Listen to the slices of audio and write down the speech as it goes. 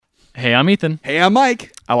Hey, I'm Ethan. Hey, I'm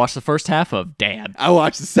Mike. I watched the first half of Dad. I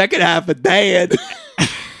watched the second half of Dad.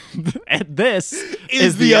 And this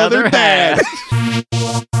is the other Dad.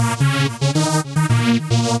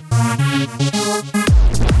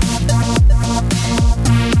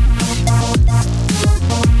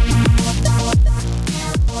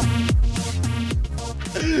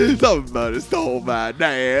 Something about his old my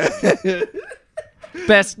dad.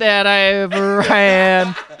 Best dad I ever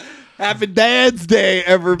had. Happy Dad's Day,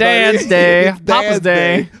 everybody. Dad's Day. It's Papa's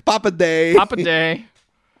Day. Papa Day. Papa Day.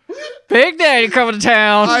 Big Daddy coming to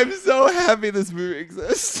town. I'm so happy this movie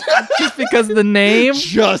exists. Just because of the name.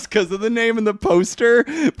 Just because of the name and the poster.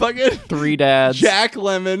 Fucking 3 dads. Jack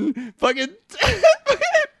Lemmon. Fucking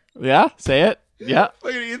Yeah, say it. Yeah.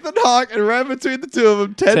 fucking Ethan Hawke, and right between the two of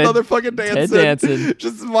them, Ted motherfucking Danson. Ted Danson.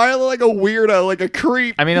 Just smiling like a weirdo, like a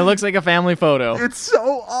creep. I mean, it looks like a family photo. It's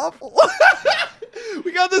so awful.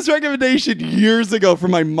 We got this recommendation years ago from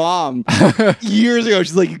my mom. Years ago.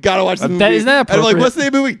 She's like, you gotta watch the movie. Isn't that and I'm like, appropriate? what's the name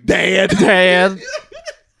of the movie? Dad. Dad.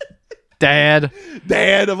 Dad.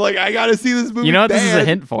 Dad. I'm like, I gotta see this movie. You know what Dad. this is a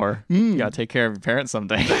hint for? You gotta take care of your parents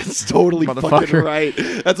someday. It's totally fucking Motherfucker. right.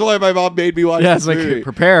 That's why my mom made me watch Yeah, this it's like, movie.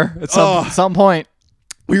 prepare at some point.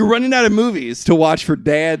 We were running out of movies to watch for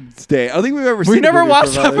Dad's Day. I don't think we've ever seen We a never movie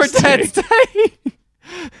watched that for Mother's Dad's Day. Day.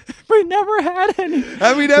 We never had any.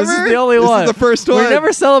 Have we never? This is the only This one. is the first one. We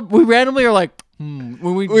never we randomly are like, when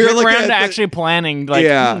we were get looking around at to the- actually planning, like,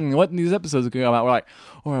 Yeah. what these episodes are going to come out. We're like,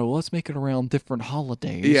 all right, well, let's make it around different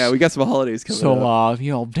holidays. Yeah, we got some holidays coming up.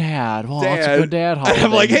 So, Dad. Well, it's a good dad holiday. And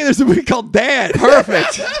I'm like, hey, there's a movie called Dad.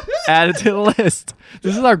 Perfect. Add it to the list.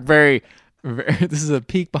 This is our this is a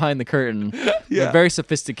peek behind the curtain. Yeah. A very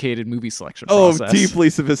sophisticated movie selection Oh, process. deeply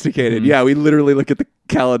sophisticated. Yeah, we literally look at the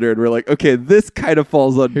calendar and we're like, okay, this kind of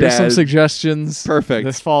falls on Here's Dad. some suggestions. Perfect.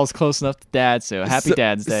 This falls close enough to Dad, so happy So-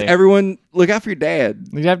 Dad's Day. so everyone, look out for your dad.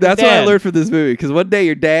 Look out for That's your what I dad. learned from this movie. Because one day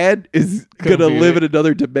your dad is Could gonna be live it. in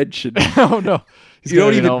another dimension. Oh no. He's You don't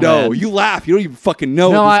gonna be even an old know. man. You laugh. You don't even fucking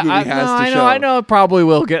know No, what this movie has to show. I know it probably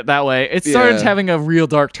will get that way. It started Yeah. having a real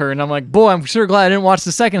dark turn. I'm like, boy, I'm sure glad I didn't watch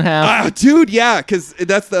the second half. Ah, dude, yeah, because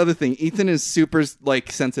that's the other thing. Ethan is super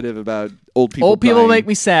like sensitive about old people. Old people dying. make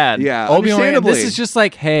me sad. Yeah, Old people understandably. this is just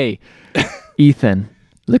like, hey, Ethan,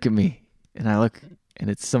 look at me. And I look, and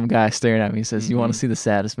it's some guy staring at me. He says, you want to see the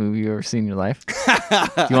saddest movie you've ever seen in your life?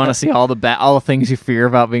 Do you want to see all the things you fear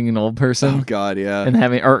about being an old person? Oh God, yeah. And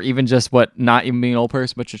having, or even just not even being an old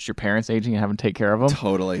person, but just your parents aging and having to take care of them?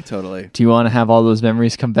 Totally. Do you want to have all those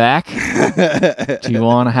memories come back? Do you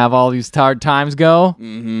want to have all these hard times go?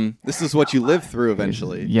 This is what you live through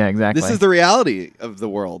eventually. Yeah, exactly. This is the reality of the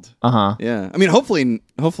world. Uh-huh. Yeah. I mean, hopefully,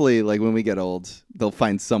 like when we get old, they'll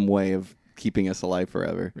find some way of keeping us alive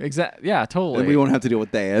forever. Yeah, totally. And we won't have to deal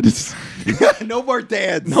with dads. No more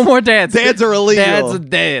dads. No more dads. Dads are illegal. Dad's a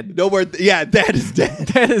dead. No more. Yeah, dad is dead.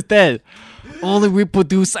 Dad is dead. Only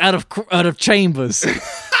reproduce out of chambers.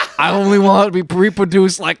 I only want to be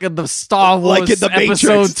reproduced like in the Star Wars Like in the episode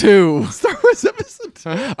Matrix. 2. Star Wars episode 2.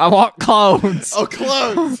 I want clones. Oh,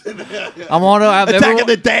 clones. I want to have Attack of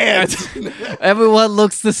the Dads. everyone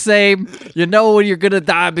looks the same. You know when you're gonna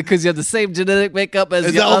die because you have the same genetic makeup as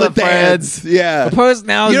It's your all other the dads. friends. Yeah. The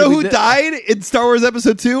personality. You know who died in Star Wars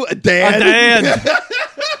Episode 2? A dad. A dad.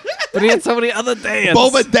 But he had so many other dads.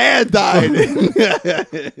 Boba Dad died.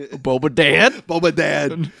 Boba Dad. Boba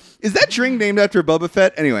Dad. Is that drink named after Boba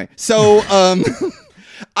Fett? Anyway, so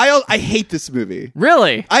I hate this movie.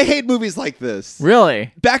 Really? I hate movies like this.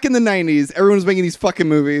 Really? Back in the 90s, everyone was making these fucking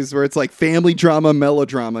movies where it's like family drama,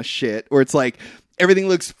 melodrama shit, where it's like everything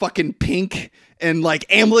looks fucking pink, and like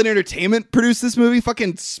Amblin Entertainment produced this movie.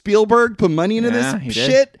 Fucking Spielberg put money into Yeah, he this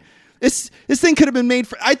did. shit. This thing could have been made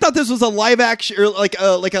for. I thought this was a live action or like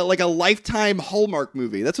a Lifetime Hallmark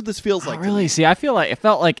movie. That's what this feels like. Oh, to me. really? See, I feel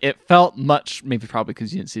like it felt much, maybe probably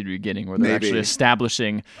because you didn't see the beginning where they're Maybe. actually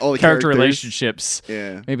establishing All the character characters. relationships.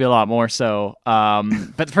 Yeah. Maybe a lot more so.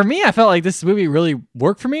 But for me, I felt like this movie really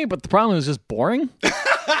worked for me, but the problem was just boring.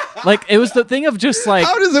 Like, it was the thing of just like,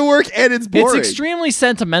 How does it work? And it's boring. it's extremely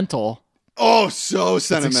sentimental. Oh, so It's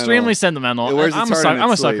sentimental. extremely sentimental. It wears I'm its heart on I'm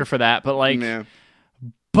a its sucker sleeve. for that, but like, Yeah.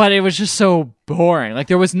 but it was just so boring. Like,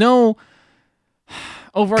 there was no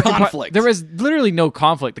overarching Conflict. There was literally no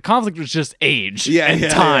conflict. The conflict was just age and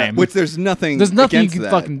time. Which there's nothing. There's nothing you against can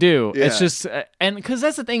that. fucking do. Yeah. It's just, and because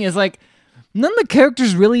that's the thing is like, none of the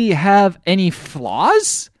characters really have any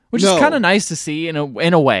flaws, which No. is kind of nice to see in a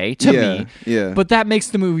way to Yeah, me. yeah. But that makes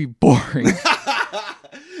the movie boring.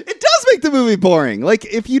 It does make the movie boring. Like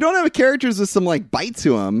if you don't have characters with some like bite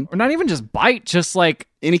to them. Or not even just bite, just like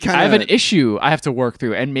any kind I of... have an issue I have to work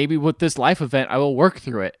through, and maybe with this life event, I will work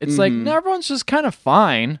through it. It's like, no, everyone's just kind of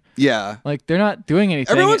fine. Yeah. Like, they're not doing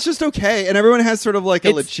anything. Everyone's just okay, and everyone has sort of like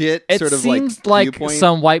a legit sort of like It seems like viewpoint.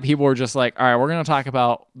 some white people are just like, all right, we're going to talk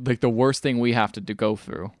about like the worst thing we have to go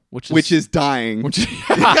through, which is dying.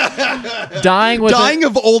 dying with dying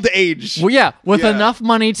of old age. Well, yeah, with enough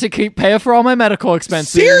money to pay for all my medical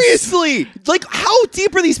expenses. Seriously, like how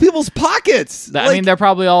deep are these people's pockets? I mean, they're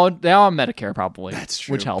probably all on Medicare, probably. That's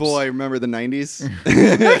true. Which helps. Boy, remember the 90s?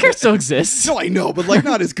 Medicare still exists. No, I know, but like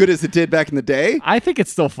not as good as it did back in the day. I think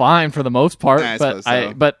it's still fine for the most part, I but suppose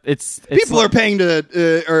so. but it's People are paying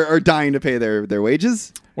to are dying to pay their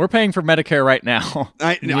wages. We're paying for Medicare right now.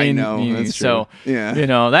 I know. That's true. So,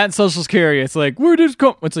 yeah. That Social Security, it's like, where did it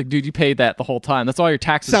come? It's like, dude, you paid that the whole time. That's all your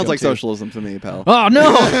taxes Sounds go like to. socialism to me, pal. Oh,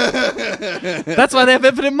 no. That's why they have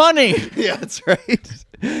infinite money. Yeah, that's right.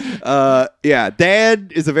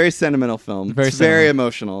 Dad is a very sentimental film. It's very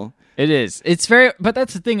emotional. It is. It's very, but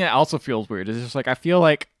that's the thing that also feels weird. It's just like, I feel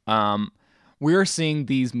like we're seeing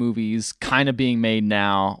these movies kind of being made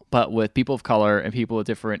now, but with people of color and people with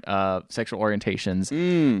different sexual orientations.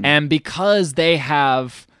 And because they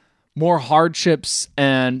have more hardships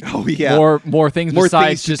and more things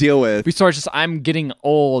besides to deal with. Besides just, I'm getting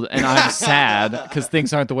old and I'm sad because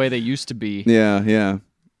things aren't the way they used to be. Yeah.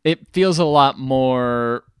 It feels a lot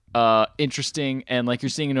more interesting and like you're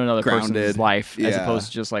seeing into another Grounded. person's life as opposed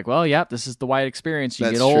to just like, well, this is the white experience.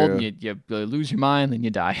 You get old, you lose your mind, then you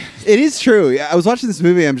die. It is true. Yeah, I was watching this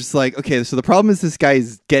movie. I'm just like, okay, so the problem is this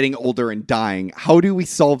guy's getting older and dying. How do we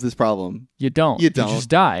solve this problem? You don't. You just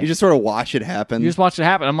die. You just sort of watch it happen. You just watch it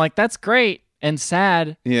happen. I'm like, that's great and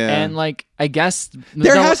sad. Yeah. And like, I guess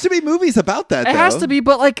there has to be movies about that. It has to be,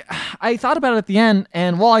 but like, I thought about it at the end,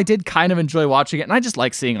 and while I did kind of enjoy watching it, and I just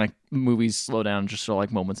like seeing like movies slow down, just sort of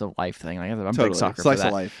like moments of life thing. Like, I'm a big sucker for that.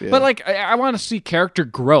 Of life, yeah. But like, I want to see character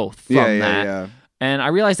growth from that. Yeah. And I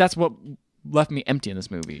realized that's what left me empty in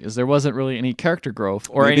this movie, is there wasn't really any character growth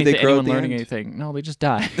or Maybe they grow anyone at the learning end. anything. No, they just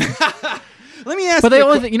die. Let me ask But you. the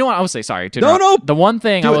only thing, you know what I would say, sorry. No. The one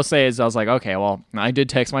thing Do I will it. say is I was like, okay, well, I did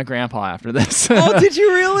text my grandpa after this. Oh, did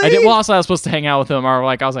you really? I did. Well, also I was supposed to hang out with him, or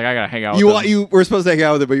like I was like, I gotta hang out with him. You were supposed to hang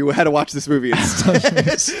out with it, but you had to watch this movie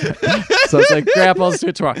instead. So it's like, Grandpa, let's do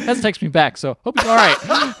it tomorrow. He hasn't texted me back, so hope he's all right.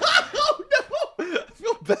 Oh no! I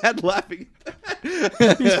feel bad laughing at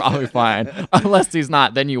that. He's probably fine. Unless he's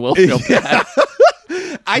not, then you will feel bad.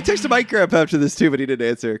 I texted my grandpa after this too, but he didn't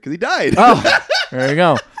answer because he died. Oh, there you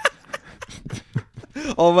go.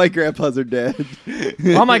 All my grandpas are dead.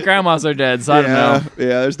 All my grandmas are dead, so I don't know.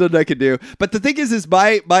 Yeah, there's nothing I can do. But the thing is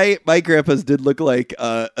my grandpas did look like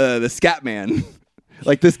the Scat Man.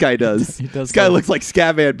 Like this guy does. He does This guy look- looks like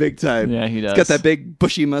Scat Man big time. Yeah, he does. He's got that big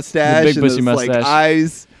bushy mustache. The big and bushy those, like, mustache.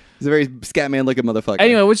 eyes. He's a very Scat Man looking motherfucker.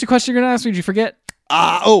 Anyway, what's your question you're gonna ask me? Did you forget?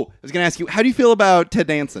 I was gonna ask you, how do you feel about Ted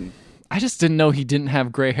Danson? I just didn't know he didn't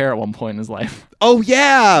have gray hair at one point in his life. Oh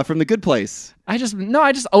yeah, from The Good Place. I just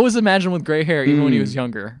always imagined with gray hair, even when he was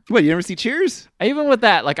younger. What, you never see Cheers? Even with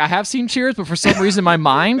that, like I have seen Cheers, but for some reason in my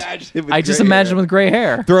mind, Imagine him with I just gray imagine hair. with gray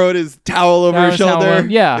hair. Throwing his towel over his shoulder.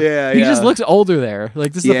 Yeah. He just looks older there.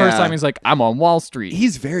 Like this is the first Yeah. time he's like, I'm on Wall Street.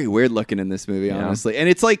 He's very weird looking in this movie, honestly. And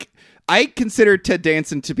it's like, I consider Ted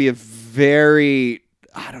Danson to be a very,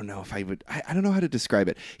 I don't know if I would, I don't know how to describe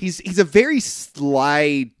it. He's a very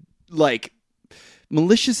sly, like,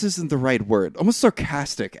 malicious isn't the right word, almost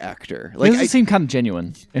sarcastic actor. He Like, doesn't seem kind of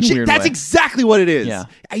genuine in a weird that's way. exactly what it is. Yeah.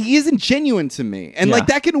 He isn't genuine to me. And Yeah. like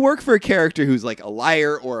that can work for a character who's like a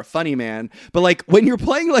liar or a funny man. But like when you're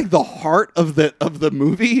playing like the heart of the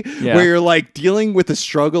movie, Yeah. where you're like dealing with the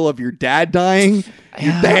struggle of your dad dying,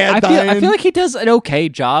 your dad dying. I feel like he does an okay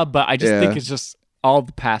job, but I just Yeah. think it's just all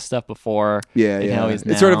the past stuff before. and how he's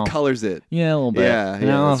It sort now. of colors it. Yeah, a little bit. Yeah, And I don't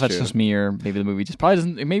know if that's that's true. just me or maybe the movie just probably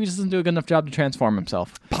doesn't do a good enough job to transform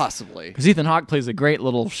himself. Possibly. Because Ethan Hawke plays a great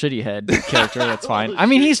little shitty head character. That's fine. I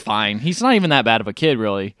mean, he's fine. He's not even that bad of a kid,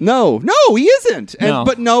 really. No, he isn't. And, No.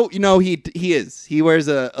 But no, he is. He wears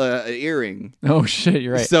an earring. Oh shit,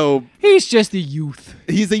 you're right. So He's just a youth.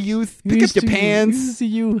 he's a youth. Pick He's up your too- pants. He's a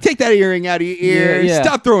youth. Take that earring out of your ear. Yeah.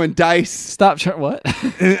 Stop throwing dice. Stop. What?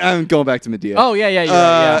 I'm going back to Medea. Oh yeah, you're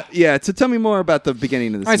right. Yeah. So tell me more about the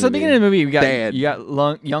beginning of this All right. So the beginning of the movie, Dad. you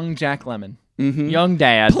got young Jack Lemmon, young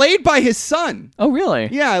dad. Played by his son. Oh really?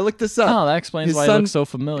 Yeah, I looked this up. Oh, that explains His why son- he looks so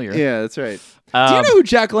familiar. Yeah, that's right. Do you know who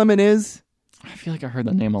Jack Lemmon is? I feel like I heard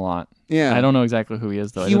the name a lot. Yeah. I don't know exactly who he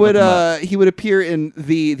is though. I He didn't would look him up. he would appear in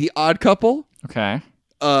the Odd Couple, Okay.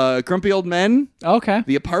 Grumpy Old Men, Okay.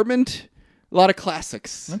 The Apartment, a lot of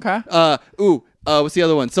classics. Okay. What's the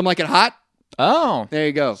other one? Some Like It Hot. Oh, There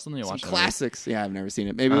you go. Still need to Some watch that classics. Yeah, I've never seen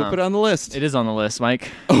it. Maybe we'll put it on the list. it is on the list,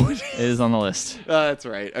 Mike. Oh, It is on the list. that's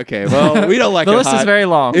right. Okay. Well, we don't like The it list is hot. very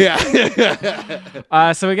long.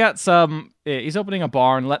 Yeah. So we got some. He's opening a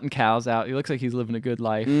barn, letting cows out. He looks like he's living a good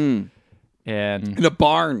life. And In a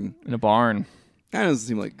barn. in a barn. That doesn't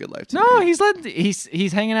seem like a good life to No, me.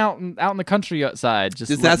 he's hanging out in the country outside. Just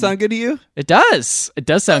Does that sound good to you? It does. It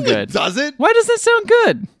does sound good. Does it? Why does that sound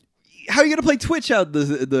good? How are you gonna play Twitch out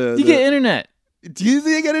the You get internet. Do you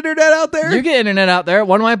think you get internet out there? You get internet out there.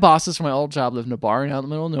 One of my bosses from my old job lived in a barn out in the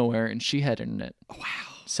middle of nowhere, and she had internet. Wow.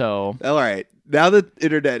 So All right. Now that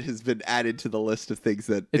internet has been added to the list of things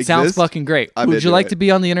that it exist, sounds fucking great. I'm Would into you like it. to be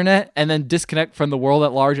on the internet and then disconnect from the world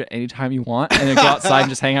at large at any time you want, and then go outside and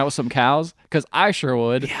just hang out with some cows? Because I sure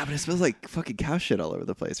would. Yeah, but it smells like fucking cow shit all over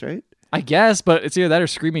the place, right? I guess, but it's either that or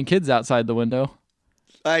screaming kids outside the window.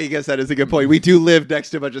 I guess that is a good point. We do live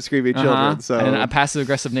next to a bunch of screaming children, so And passive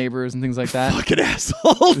aggressive neighbors and things like that. fucking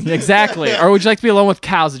assholes. Exactly. Or would you like to be alone with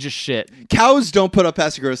cows that just shit? Cows don't put up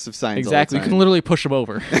passive aggressive signs. Exactly. All You the can literally push them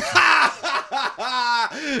over. time.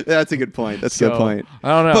 That's a good point. That's a good So, point.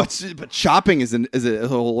 I don't know. But shopping is a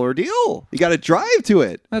whole ordeal. You got to drive to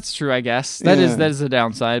it. That's true, I guess. That Yeah. is a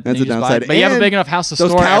downside. That's You a just buy downside. it. But you have a And big enough house to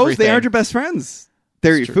Those store cows, everything. they aren't your best friends.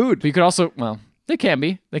 They're your food. But you could also, well, they can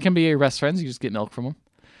be. They can be your best friends. You just get milk from them.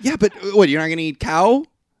 Yeah, but what? You're not gonna eat cow?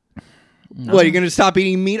 What? You're gonna stop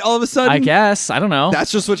eating meat all of a sudden? I guess. I don't know.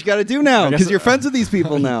 That's just what you got to do now guess- because you're friends with these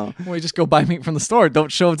people now. Well, you just go buy meat from the store.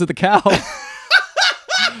 Don't show it to the cow.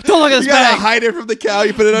 Don't look at this You gotta bag. hide it from the cow.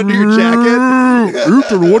 You put it under your jacket.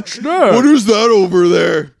 Ethan, what's that? What is that over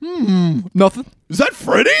there? Nothing. Is that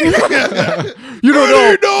Freddy? You don't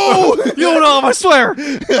know. No. You don't know him, I swear.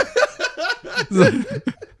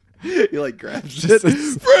 He like grabs it.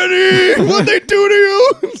 Freddy, what'd they do to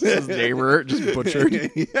you? His neighbor just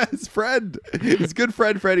butchered. Yeah, his friend. His good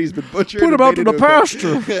friend Freddy's been butchered. Put and him out made to the into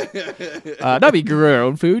a pig. pasture. That'd be grow your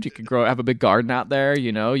own food. You could have a big garden out there.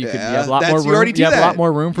 You know, you have a lot more room. You already do have that. a lot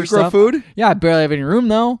more room for you grow stuff. food? Yeah, I barely have any room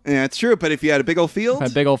though. Yeah, it's true. But if you had a big old field, I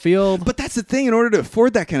have a big old field. but that's the thing. In order to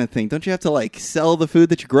afford that kind of thing, don't you have to like sell the food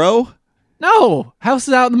that you grow? No,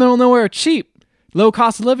 houses out in the middle of nowhere are cheap. Low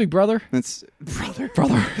cost of living, brother. That's brother.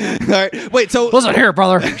 Brother. All right. Wait. So Listen here,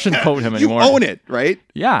 brother. I shouldn't quote him you anymore. own it, right?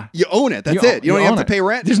 Yeah. You own it. That's it. You don't even own have to it. pay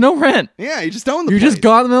rent. There's no rent. Yeah, you just own the You place. just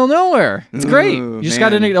go out in the middle of nowhere. It's great. Ooh, You just got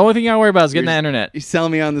to. man. The only thing you got to worry about is getting the internet. You're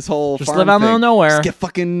selling me on this whole Just farm live out in the middle of thing. nowhere. Just get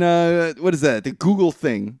fucking what is that? The Google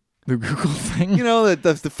thing. The Google thing. You know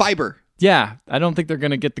the fiber. Yeah, I don't think they're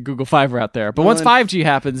gonna get the Google Fiber out there. But once then- 5G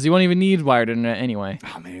happens, you won't even need wired internet anyway.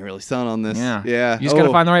 Oh man, you're really selling on this. Yeah, Yeah. You just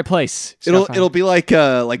gotta find the right place. Just gotta find- It'll be like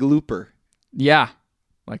Looper. yeah,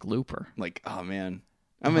 like Looper. Like, oh man,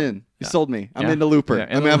 I'm in. You sold me. I'm Yeah. into Looper. Yeah,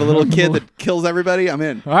 I'm gonna have a little kid that kills everybody. I'm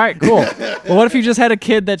in. All right, cool. Well, what if you just had a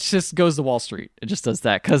kid that just goes to Wall Street? It just does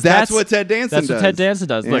that because That's what Ted Danson That's does. what Ted Danson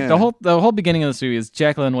does. Look, Yeah. the whole beginning of this movie is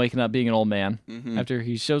Jacqueline waking up being an old man Mm-hmm. after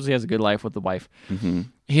he shows he has a good life with the wife.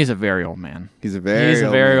 He is a very old man. He's a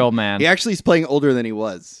very old man. He actually is playing older than he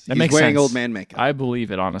was. That He's makes wearing sense. old man makeup. I believe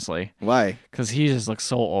it honestly Why? because he just looks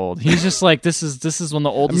so old. He's just like this is when the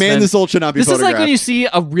A oldest man men- this old should not be This is photographed. like when you see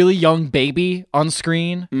a really young baby on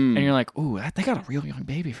screen, and you're like, "Ooh, they got a real young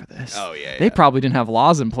baby for this." Oh, yeah, They yeah. probably didn't have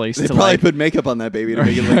laws in place They to probably like. put makeup on that baby to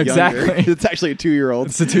make it look Exactly. younger. It's actually a 2-year-old.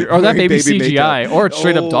 Or that wearing baby's baby CGI, makeup. or it's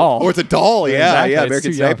straight up doll. Or it's a doll. Yeah, Exactly, yeah. it's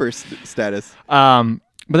American too young. Sniper status.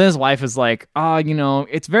 But then his wife is like,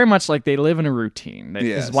 it's very much like they live in a routine.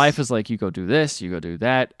 Yes. His wife is like, you go do this, you go do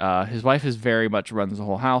that. His wife is very much runs the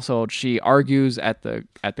whole household. She argues at the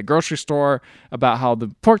grocery store about how the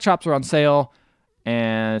pork chops are on sale.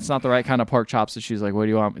 And it's not the right kind of pork chops. And she's like, what do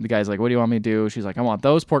you want? The guy's like, what do you want me to do? She's like, I want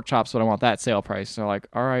those pork chops, but I want that sale price. So they're like,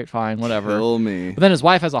 all right, fine, whatever. Kill me. But then his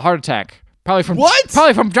wife has a heart attack. Probably from What?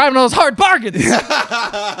 Probably from driving all those hard bargains.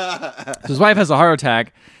 So his wife has a heart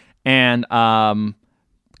attack, and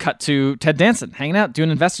cut to Ted Danson hanging out doing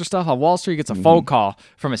investor stuff on Wall Street. He gets a phone call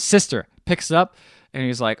from his sister, picks it up, and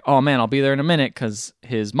he's like, "Oh man, I'll be there in a minute," because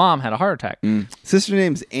his mom had a heart attack. Sister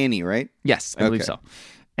name's Annie, right? Yes, I believe Okay. so.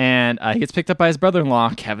 And he gets picked up by his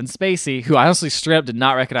brother-in-law, Kevin Spacey, who I honestly straight up did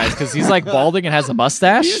not recognize because he's like balding and has a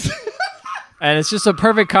mustache. And it's just a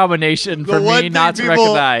perfect combination for The one me thing not to people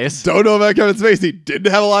recognize. Don't know about Kevin Spacey.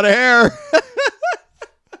 Didn't have a lot of hair.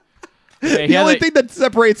 Yeah, he The has only a- thing that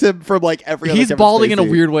separates him from like every other He's Kevin balding in a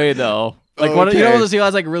Spacey. weird way though. Like what you Okay. know, those he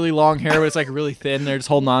has like really long hair, but it's like really thin. They're just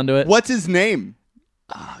holding on to it. What's his name?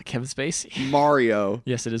 Kevin Spacey. Mario.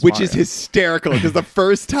 Yes, it is. Which Mario. is hysterical because the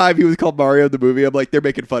first time he was called Mario in the movie, I'm like, they're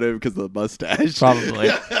making fun of him because of the mustache. Probably.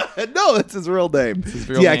 No, that's his real name. his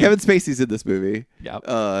real Yeah, name. Kevin Spacey's in this movie. Yep.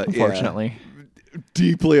 Yeah. Unfortunately.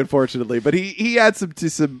 deeply, unfortunately. But he adds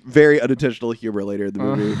some very unintentional humor later in the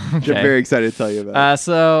movie, which I'm very excited to tell you about.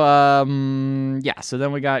 So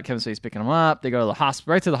then we got Kevin Spacey picking him up. They go to the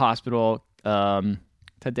hospital, right to the hospital.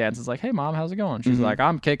 Ted Danson's like, "Hey, Mom, how's it going?" She's like,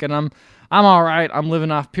 "I'm kicking him. I'm all right. I'm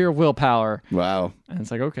living off pure willpower." Wow. And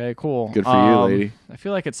it's like, okay, cool. Good for you, lady. I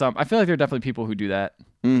feel like there are definitely people who do that.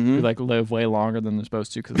 Who like live way longer than they're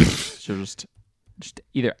supposed to because they're just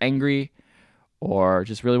either angry or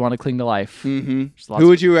just really want to cling to life. Mm-hmm. Who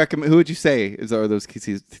would you recommend? Who would you say are those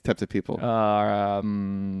types of people?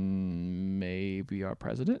 Maybe our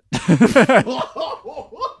president.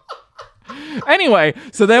 Anyway,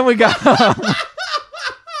 so then we got.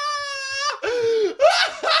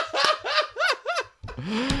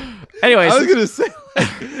 Anyways, I was gonna say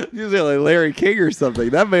usually like Larry King or something.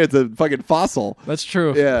 That man's a fucking fossil. That's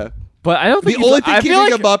true. Yeah. But I don't think the only thing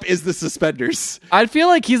keeping him up is the suspenders. I feel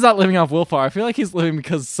like he's not living off willpower. I feel like he's living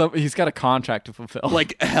because he's got a contract to fulfill.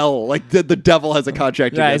 Like hell. Like the devil has a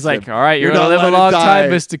contract. Yeah, he's like, him. all right, you're gonna live a long time,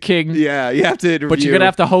 Mr. King. Yeah, you have to interview. But you're gonna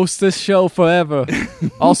have to host this show forever.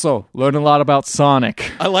 Also, learn a lot about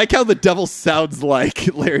Sonic. I like how the devil sounds like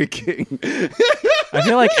Larry King. I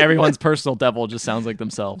feel like everyone's personal devil just sounds like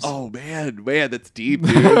themselves. Oh man, that's deep,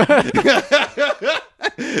 dude.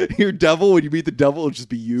 Your devil, when you meet the devil, it'll just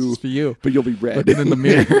be you. Just be you. But you'll be red. Looking in the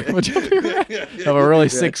mirror. But you'll be red. Have a really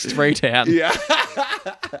sick spray tan. Yeah.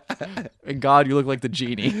 And God, you look like the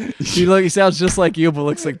genie. He sounds just like you, but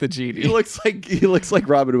looks like the genie. He looks like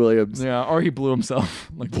Robin Williams. Yeah, or he blew himself.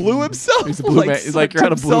 Like blew himself? He's a blue man. He's like, you're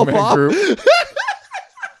at a blue man group.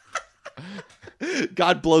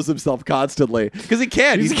 God blows himself constantly because he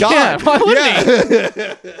can. He's God. God. Why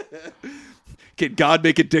wouldn't he? Can God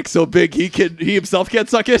make a dick so big he himself can't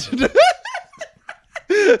suck it?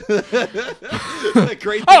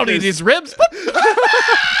 Great. I don't need these ribs.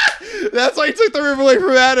 That's why he took the rib away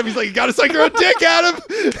from Adam. He's like, you gotta suck your own dick, Adam.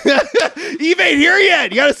 Eve ain't here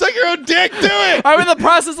yet. You gotta suck your own dick. Do it. I'm in the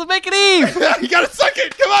process of making Eve. You gotta suck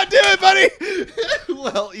it. Come on, do it, buddy.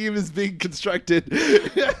 Well, Eve is being constructed.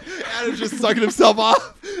 Adam's just sucking himself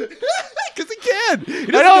off. Because he can. He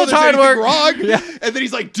doesn't know it's hard work. Wrong. Yeah. And then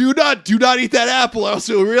he's like, do not eat that apple. I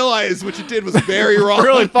also realized what you did was very wrong.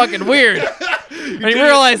 Really fucking weird. And he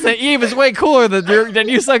realized that Eve is way cooler than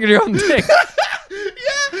you sucking your own dick.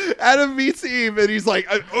 Yeah. Adam meets Eve and he's like,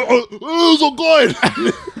 oh, so good.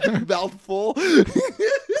 Mouthful. And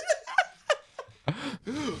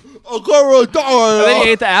then he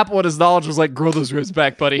ate the apple and his knowledge was like, grow those ribs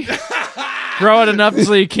back, buddy. Grow it enough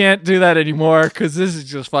so you can't do that anymore because this is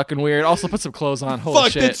just fucking weird. Also, put some clothes on.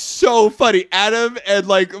 Holy shit. That's so funny. Adam and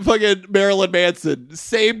like fucking Marilyn Manson,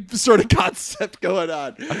 same sort of concept going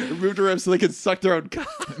on. Removed her ribs so they can suck their own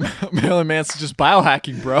cock. Marilyn Manson's just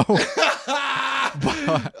biohacking, bro.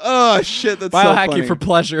 Oh shit, that's biohacking so funny. for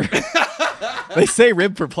pleasure. They say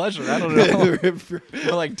rib for pleasure. I don't know.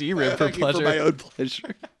 More like D-rib for pleasure. For my own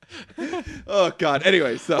pleasure. Oh god.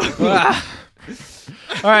 Anyway, so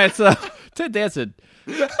all right, so Ted Danson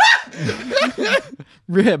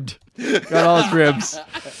ribbed, got all his ribs.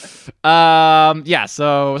 Yeah.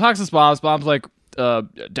 So talks to his mom. His mom's like,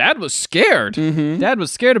 Dad was scared. Dad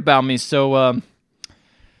was scared about me. So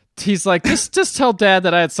he's like, just tell Dad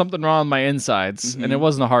that I had something wrong with my insides, and it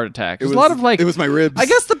wasn't a heart attack. There's a lot of like, it was my ribs. I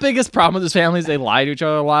guess the biggest problem with this family is they lie to each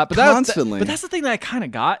other a lot, but constantly. But that's the thing that I kind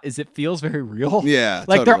of got is it feels very real. Yeah,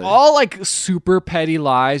 like totally. they're all like super petty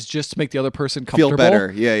lies just to make the other person comfortable. Feel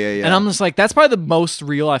better. Yeah. And I'm just like, that's probably the most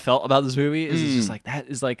real I felt about this movie. Is it's just like that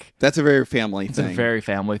is like that's a very family it's thing. a very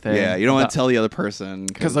family thing. Yeah, you don't want to tell the other person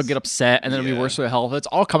because they'll get upset and then it'll be worse for the hell of it. It's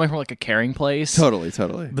all coming from like a caring place. Totally.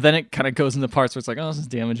 But then it kind of goes into parts where it's like, oh, this is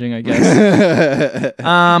damaging, I guess.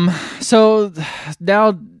 So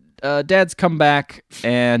now Dad's come back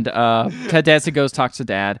and Ted Danson goes talks to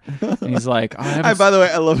Dad and he's like, by the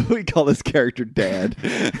way, I love how we call this character Dad.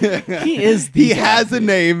 He is the dad. Has a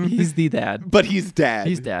name. He's the dad. But he's Dad.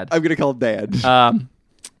 He's Dad. I'm gonna call him Dad.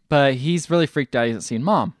 But he's really freaked out he hasn't seen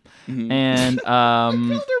Mom. And I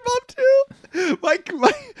called her Mom too.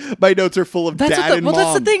 My notes are full of Dad and Mom. Well,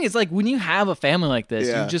 that's the thing. It's like when you have a family like this,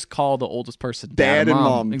 Yeah. you just call the oldest person Dad and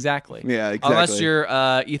Mom. Exactly. Yeah, exactly. Unless you're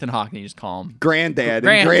Ethan Hawke, and you just call him Granddad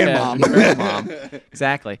and Grandmom. Grandmom.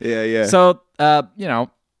 Exactly. Yeah. So,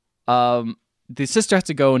 the sister has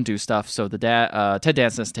to go and do stuff. So the Ted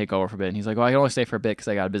Danson has to take over for a bit. And he's like, well, I can only stay for a bit because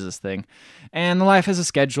I got a business thing. And the life has a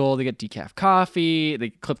schedule. They get decaf coffee.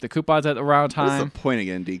 They clip the coupons at the round time. What's the point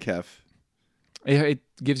again, decaf? It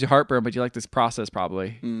gives you heartburn, but you like this process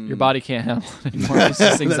probably. Your body can't handle it anymore. It's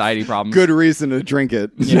just anxiety problems. Good reason to drink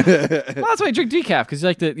it. Yeah. Well, that's why you drink decaf, because you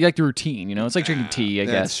like the routine. You know, it's like drinking tea, I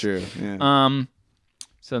guess. That's true. Yeah.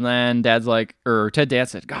 So then Ted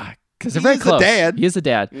Danson, God, because they're very He's the close. dad. He is the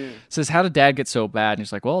dad. Says, how did dad get so bad? And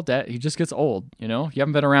he's like, well, dad, he just gets old. You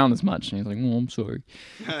haven't been around as much. And he's like, oh, I'm sorry.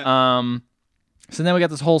 So then we got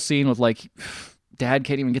this whole scene with like, dad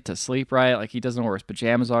can't even get to sleep right. Like he doesn't know where his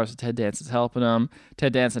pajamas are. So Ted Danson's helping him.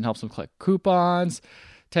 Ted Danson helps him collect coupons.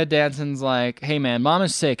 Ted Danson's like, hey man, mom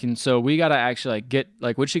is sick. And so we got to actually like get,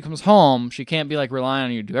 like when she comes home, she can't be like relying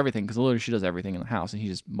on you to do everything. Because literally she does everything in the house. And he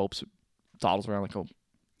just dawdles around like a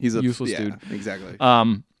useless dude. Exactly.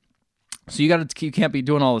 So you can't be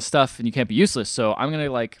doing all this stuff and you can't be useless. So I'm going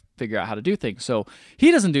to like figure out how to do things. So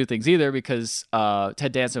he doesn't do things either because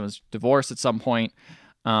Ted Danson was divorced at some point.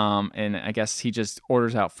 And I guess he just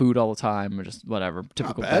orders out food all the time or just whatever.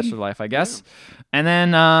 Typical bachelor life, I guess. Yeah. And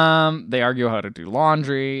then they argue how to do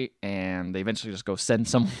laundry and they eventually just go send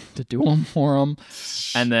someone to do them for him.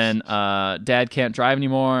 And then dad can't drive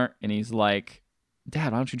anymore. And he's like,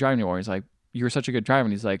 Dad, why don't you drive anymore? He's like, you were such a good driver.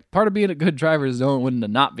 And he's like, part of being a good driver is knowing when to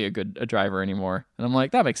not be a driver anymore. And I'm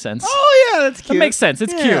like, that makes sense. Oh, yeah, that's cute. That makes sense.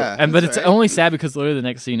 It's cute. But it's right. only sad because literally the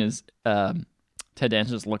next scene is Ted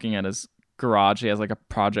Danson just looking at his garage. He has like a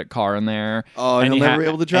project car in there. Oh, and he'll never be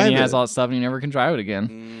able to drive it. And he has all that stuff and he never can drive it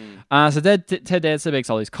again. So Ted Danson makes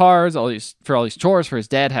all these cars, all these chores for what his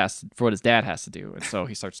dad has to do. And so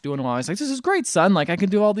he starts doing them all. He's like, this is great, son. Like I can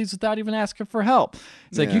do all these without even asking for help.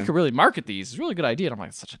 He's like, you could really market these. It's a really good idea. And I'm like,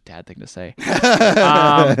 it's such a dad thing to say.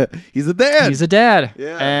 He's a dad. He's a dad.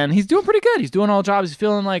 Yeah. And he's doing pretty good. He's doing all the jobs. He's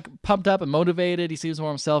feeling like pumped up and motivated. He seems more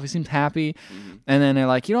himself. He seems happy. And then they're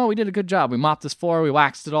like, we did a good job. We mopped this floor. We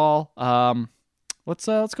waxed it all. Let's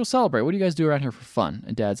go celebrate. What do you guys do around here for fun?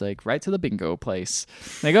 And Dad's like, right to the bingo place.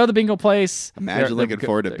 And they go to the bingo place. Imagine looking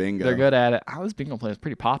forward to bingo. They're good at it. This bingo place is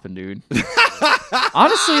pretty popping, dude.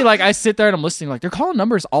 Honestly, like I sit there and I'm listening. Like they're calling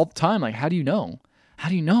numbers all the time. Like how do you know?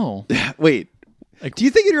 Wait, like, do you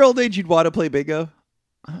think in your old age you'd want to play bingo?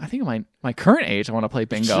 I think in my current age, I want to play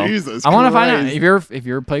bingo. Jesus, I want to find out if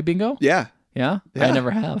you ever played bingo. Yeah. I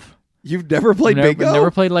never have. You've never played bingo? Never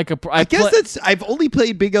played like a. I guess I've only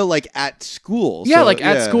played bingo like at school. Yeah, like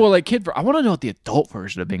at school, like kid. I want to know what the adult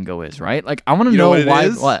version of bingo is, right? Like I want to know what why. it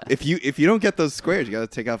is? What if you don't get those squares, you got to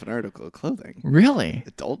take off an article of clothing. Really?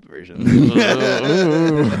 Adult version.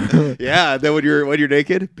 Yeah. Then when you're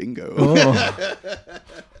naked, bingo. Oh.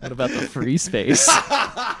 What about the free space?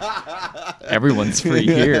 Everyone's free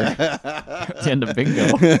here. At the end of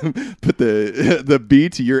bingo. Put the B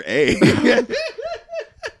to your A.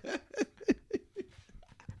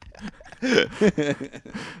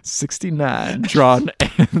 69 drawn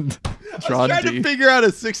and drawn I was trying D. to figure out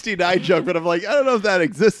a 69 joke, but I'm like, I don't know if that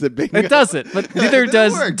exists in bingo. It doesn't, but neither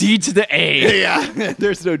does works. D to the A. Yeah,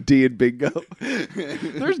 there's no D in bingo.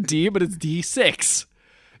 There's D, but it's D6.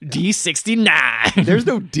 D69. There's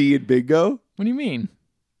no D in bingo. What do you mean?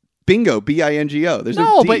 Bingo, B-I-N-G-O. There's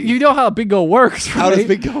No, no D. but you know how bingo works, right? How does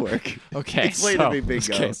bingo work? Okay, Explain to me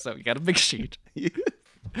bingo. Okay, so you got a big sheet.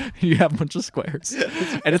 You have a bunch of squares,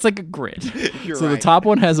 and it's like a grid. You're so right. the top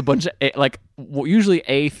one has a bunch of usually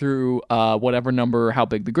A through whatever number, how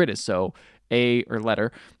big the grid is. So A or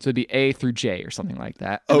letter, so it'd be A through J or something like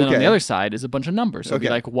that. And then on the other side is a bunch of numbers. So it'd be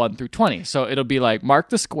like 1 through 20. So it'll be like mark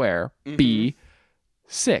the square B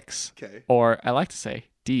 6. Okay. Or I like to say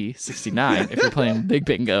D69 if you're playing big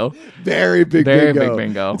bingo. Very big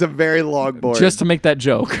bingo. It's a very long board. Just to make that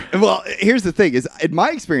joke. Well, here's the thing: is in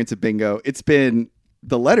my experience of bingo, it's been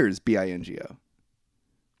the letters B-I-N-G-O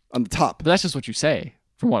on the top. But that's just what you say,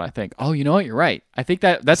 from what I think. Oh, you know what? You're right. I think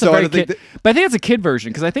that's So a I very don't think kid. But I think it's a kid version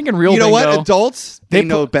because I think in real You know bingo, what? Adults, they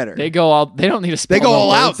know better. They go all. They don't need to spell. They go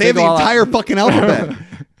all out. They have the entire out. fucking alphabet.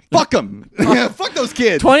 Fuck them. Yeah, fuck those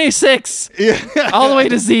kids. 26 all the way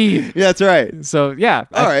to Z. Yeah, that's right. So yeah.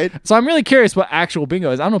 All right. So I'm really curious what actual bingo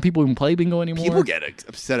is. I don't know if people even play bingo anymore. People get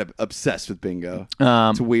obsessed with bingo.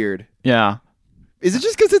 It's weird. Yeah. Is it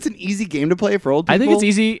just because it's an easy game to play for old people? I think it's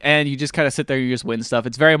easy, and you just kind of sit there, you just win stuff.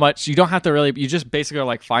 It's very much, you don't have to really, you just basically are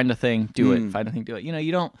like, find a thing, do it, find a thing, do it.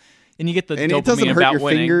 You don't, and you get the and dopamine it doesn't hurt about your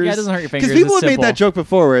winning. fingers. Yeah, it doesn't hurt your fingers. Because people It's have made simple. that joke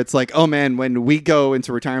before where it's like, oh man, when we go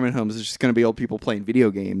into retirement homes, it's just going to be old people playing video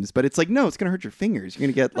games. But it's like, no, it's going to hurt your fingers. You're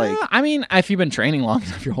going to get like... I mean, if you've been training long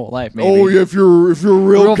enough your whole life, maybe. Oh, yeah, if you're a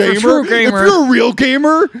real gamer. True gamer. If you're a real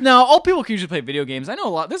gamer. No, old people can usually play video games. I know a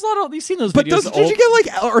lot. There's a lot of, you've seen those But videos. did you get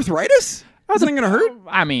like arthritis? Isn't it going to hurt?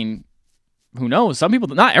 I mean... Who knows? Some people,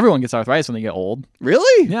 not everyone gets arthritis when they get old.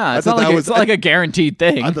 Really? Yeah, it's not like a guaranteed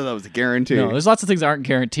thing. I thought that was a guarantee. No, there's lots of things that aren't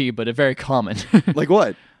guaranteed, but they're very common. Like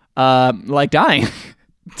what? Like dying.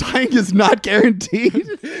 Dying is not guaranteed.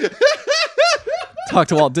 Talk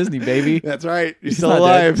to Walt Disney, baby. That's right. He's He's still not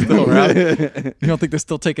alive. dead. Still around. You don't think they're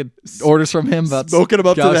still taking orders from him about smoking him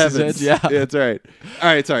up to the Galaxy's heavens? Edge? Yeah. That's right. All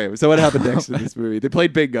right, sorry. So what happened next in this movie? They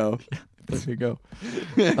played bingo. There you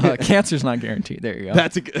go. Cancer's not guaranteed. There you go.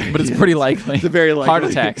 That's a good, but it's pretty likely. It's a very likely. Heart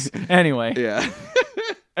attacks. Anyway. Yeah.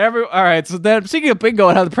 All right. So then, speaking of bingo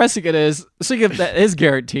and how depressing it is, speaking of that is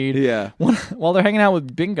guaranteed. Yeah. While they're hanging out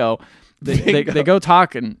with bingo, they go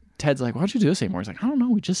talk, and Ted's like, "Why don't you do this anymore?" He's like, "I don't know.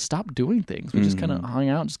 We just stopped doing things. We just kind of hung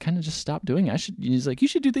out, and just stopped doing it." He's like, "You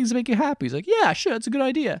should do things to make you happy." He's like, "Yeah, I should. It's a good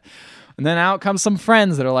idea." And then out comes some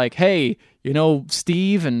friends that are like, "Hey, you know,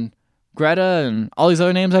 Steve and Greta and all these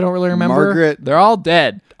other names I don't really remember. Margaret. They're all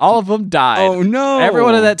dead. All of them died. Oh, no.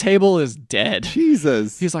 Everyone at that table is dead."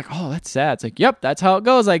 Jesus. He's like, "Oh, that's sad." It's like, "Yep, that's how it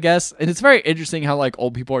goes, I guess." And it's very interesting how like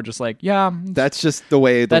old people are just like, "Yeah, That's just the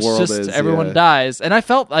way the world is. everyone yeah. dies." And I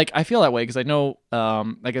feel that way because I know,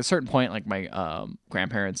 like at a certain point, like my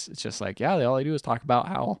grandparents, it's just like, yeah, all they do is talk about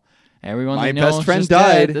how everyone My they know best is friend just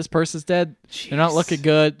dead. died. This person's dead. They're not looking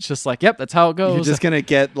good. It's just like, yep, that's how it goes. You're just gonna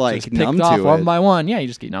get like Just numb picked off to one it. by one. Yeah, you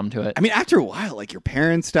just get numb to it. I mean, after a while, like your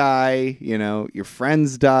parents die, you know, your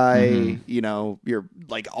friends die, you know, your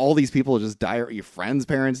like all these people just die. Your friends'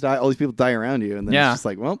 parents die. All these people die around you, and then Yeah. it's just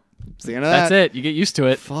like, well, it's the end of that. That's it. You get used to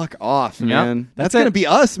it. Fuck off, Yep. man. That's That's gonna it. be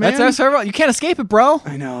us, man. That's our You can't escape it, bro.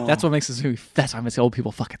 I know. That's what makes this movie. That's why makes old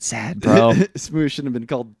people fucking sad, bro. This movie shouldn't have been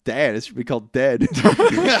called Dad. It should be called Dead.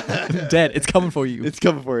 Dead. It's coming for you. It's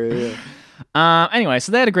coming for you. Yeah. Anyway,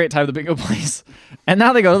 so they had a great time at the bingo place, and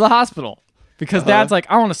now they go to the hospital because Dad's like,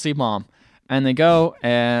 "I want to see Mom," and they go,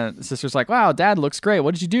 and the sister's like, "Wow, Dad looks great.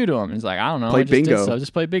 What did you do to him?" And he's like, "I don't know. Played I just bingo. Did so.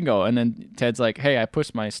 Just play bingo." And then Ted's like, "Hey, I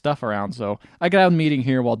pushed my stuff around, so I could have a meeting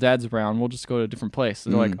here while Dad's around. We'll just go to a different place."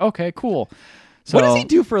 And they're like, "Okay, cool." So What does he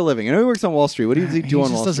do for a living? I know he works on Wall Street. What does he do he on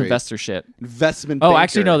just Wall does Street? investor shit. Investment. Oh, banker.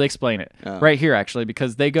 actually, no. They explain it right here, actually,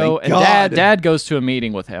 because they go Thank and God. Dad goes to a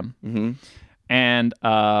meeting with him, and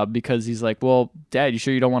because he's like, "Well, Dad, you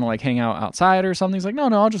sure you don't want to like hang out outside or something?" He's like, "No,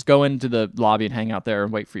 I'll just go into the lobby and hang out there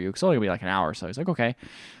and wait for you. It's only gonna be like an hour." So he's like, "Okay."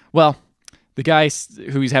 Well, the guy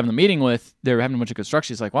who he's having the meeting with, they're having a bunch of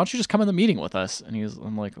construction. He's like, "Why don't you just come in the meeting with us?" And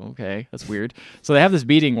I'm like, "Okay, that's weird." So they have this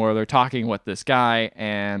meeting where they're talking with this guy,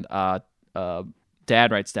 and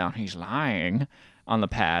Dad writes down he's lying on the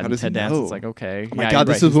pad. How does he Ted know? Danson's like, "Okay." Oh my God,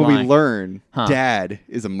 this is what we learn. Dad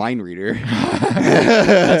is a mind reader.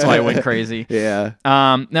 That's why I went crazy. Yeah.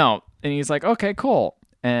 No. And he's like, "Okay, cool."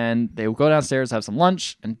 And they go downstairs, have some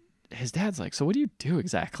lunch, and his dad's like, "So what do you do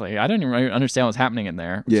exactly?" I didn't even really understand what's happening in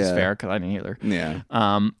there, which is Yeah. fair because I didn't either. Yeah.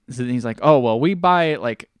 So then he's like, "Oh, well, we buy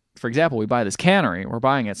like, for example, we buy this cannery. We're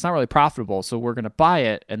buying it. It's not really profitable, so we're going to buy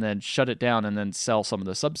it and then shut it down and then sell some of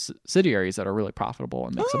the subsidiaries that are really profitable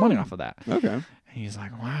and make some money off of that." Okay. And he's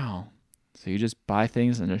like, "Wow. So you just buy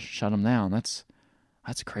things and just shut them down? That's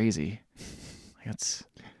crazy. Like,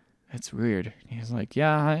 it's weird." And he's like,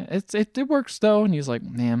 "Yeah, it works though." And he's like,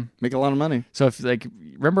 "Man." Make a lot of money. So if like,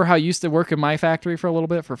 remember how you used to work in my factory for a little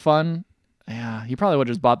bit for fun? Yeah, you probably would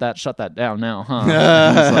have just bought that, shut that down now, huh?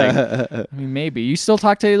 And he's like, I mean, maybe. You still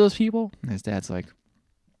talk to any of those people? And his dad's like,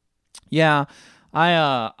 "Yeah, I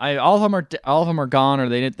all of them are gone, or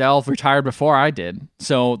they all retired before I did.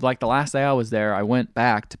 So like the last day I was there, I went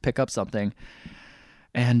back to pick up something,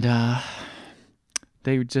 and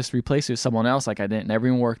they just replaced it with someone else. Like I didn't never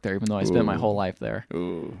even work there, even though I spent my whole life there."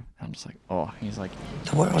 Ooh. I'm just like, oh. He's like,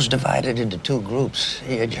 The world's divided into two groups.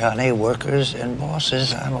 Here, Johnny, workers and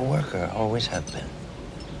bosses. I'm a worker, always have been.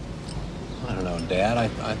 I don't know, Dad.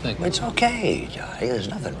 I think It's okay, Johnny. There's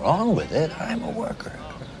nothing wrong with it. I'm a worker.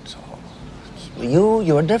 That's all.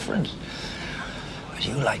 You're different.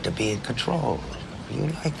 You like to be in control. You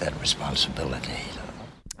like that responsibility.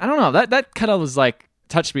 I don't know. That kind of was like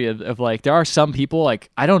touched me of like there are some people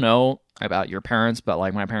like I don't know about your parents, but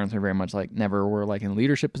like my parents are very much like never were like in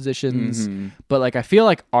leadership positions. But like I feel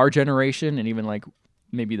like our generation and even like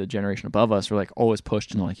maybe the generation above us were like always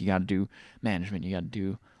pushed into like you got to do management, you got to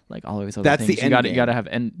do like all of these other That's things. the end You got to have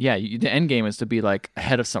the end game is to be like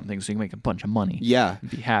ahead of something so you can make a bunch of money. Yeah. And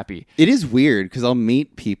be happy. It is weird because I'll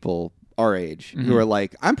meet people our age who are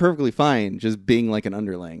like, I'm perfectly fine just being like an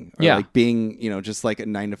underling. Or Yeah. like being, just like a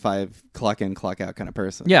 9 to 5 clock in, clock out kind of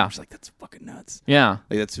person. Yeah. I'm just like, that's fucking nuts. Yeah.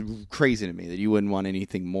 Like that's crazy to me that you wouldn't want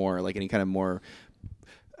anything more, like any kind of more.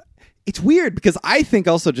 It's weird because I think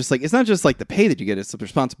also just like it's not just like the pay that you get, it's the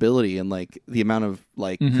responsibility and like the amount of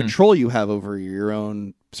like control you have over your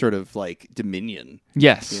own sort of like dominion.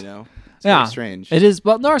 Yes. It's very strange. It is,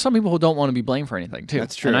 but there are some people who don't want to be blamed for anything too.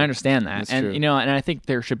 That's true. And I understand that. That's and true. and I think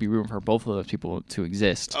there should be room for both of those people to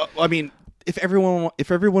exist. I mean, if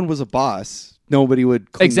everyone was a boss, nobody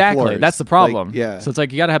would clean the Exactly. floors. That's the problem. Like, yeah. So it's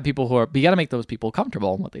like you got to have people you got to make those people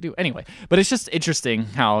comfortable in what they do. Anyway, but it's just interesting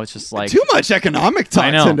how it's just like Too much economic talk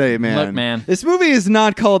I know. today, man. Look, man. This movie is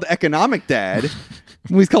not called Economic Dad.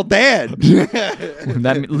 He's called Dad.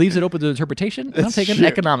 That leaves it open to interpretation. I'm taking true.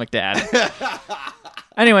 economic dad.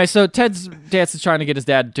 Anyway, so Ted's dance is trying to get his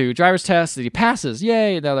dad to do a driver's test. And he passes.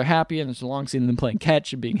 Yay. Now they're happy. And there's a long scene of them playing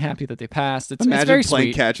catch and being happy that they passed. It's Imagine very playing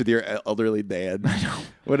sweet. catch with your elderly dad. I know.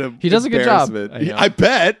 What a He does a good job. embarrassment. I know. I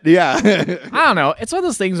bet. Yeah. I don't know. It's one of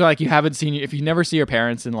those things where like you haven't seen, if you never see your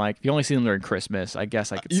parents and like if you only see them during Christmas, I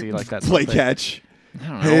guess I could see like that. Play sort of thing. catch. I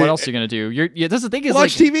don't know. What else are you going to do? That's the thing is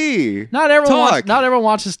Watch like, TV. Not everyone, Talk. not everyone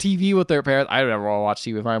watches TV with their parents. I don't ever want to watch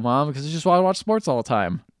TV with my mom because I just want to watch sports all the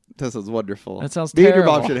time. That sounds wonderful. That sounds Me terrible. and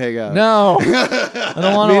your mom should hang out. No, I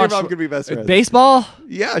don't want Me to and watch. your mom could be best friends. Baseball?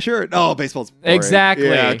 Yeah, sure. No, baseball's boring. Exactly.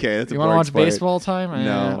 Yeah, okay. That's you a want to boring watch sport. baseball all the time?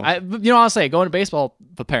 No. You know what I'll say? Going to baseball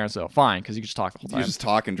with parents though, fine, because you can just talk the whole time. You just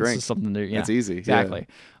talk and drink. This is something to do. Yeah, That's easy. Exactly.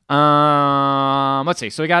 Let's see.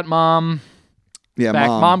 So we got mom. Yeah, Back.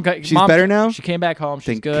 mom. She's better now? She came back home. She's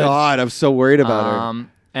Thank good. God. I was so worried about her.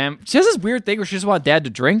 And she has this weird thing where she doesn't want dad to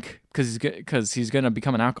drink because he's going to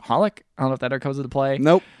become an alcoholic. I don't know if that ever comes into play.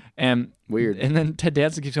 Nope. And Weird. And then Ted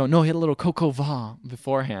Danson keeps going, no, he had a little cocoa va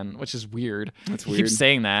beforehand, which is weird. That's He weird. keeps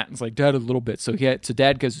saying that. It's like, Dad, a little bit. So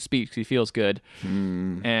Dad goes to speak because he feels good.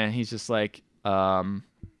 Hmm. And he's just like,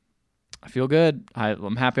 I feel good.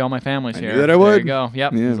 I'm happy all my family's here. knew that I There would. you go.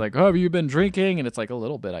 Yep. Yeah. He's like, oh, have you been drinking? And it's like a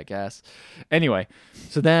little bit, I guess. Anyway,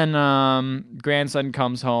 so then grandson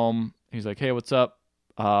comes home. He's like, hey, what's up?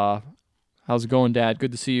 How's it going, Dad?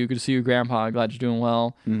 Good to see you. Good to see you, Grandpa. Glad you're doing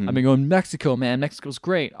well. Mm-hmm. I've been going to Mexico, man. Mexico's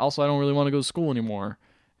great. Also, I don't really want to go to school anymore.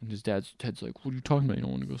 And Ted's like, what are you talking about? You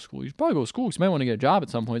don't want to go to school? You should probably go to school because you might want to get a job at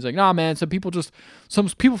some point. He's like, nah, man. Some people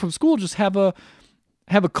from school just have a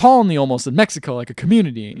colony almost in Mexico, like a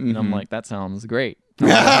community. And I'm like, that sounds great. I don't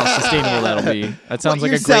know how sustainable that'll be. That sounds like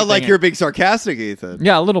you a great sound like thing. you're being sarcastic, Ethan.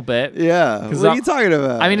 Yeah, a little bit. Yeah. What are you talking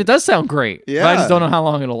about? I mean, it does sound great. But I Yeah. just don't know how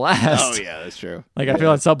long it'll last. Oh yeah, that's true. Like I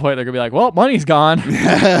feel at some point they're gonna be like, well, money's gone.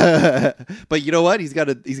 But you know what? He's got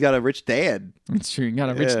a rich dad. It's true. You got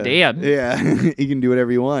a rich Yeah. dad. Yeah. He can do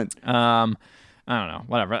whatever you want. I don't know.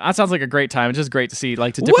 Whatever. That sounds like a great time. It's just great to see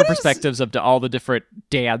like the What different is- perspectives of all the different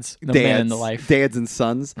dads, the men in the life. Dads and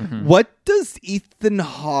sons. Mm-hmm. What does Ethan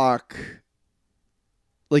Hawke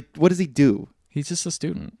like? What does he do? He's just a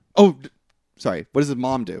student. Oh, sorry. What does his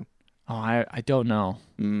mom do? Oh, I don't know.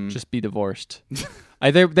 Just be divorced.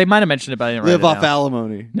 They might have mentioned it, but I didn't write Live it off down.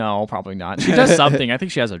 alimony. No, probably not. She does something. I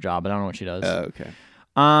think she has a job, but I don't know what she does. Oh, okay.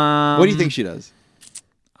 What What do you think she does?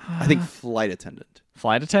 I think flight attendant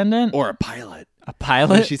Flight attendant or a pilot. a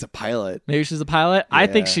pilot? She's a pilot. Maybe she's a pilot. I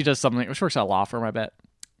think Yeah. she does something. She works at a law firm, I bet,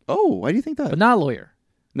 Oh, why do you think that? but not a lawyer.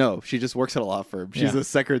 No, she just works at a law firm. She's Yeah. a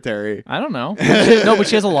secretary. I don't know. No, but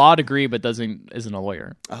she has a law degree, but isn't a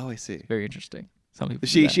lawyer. Oh, I see. Very interesting. Some people do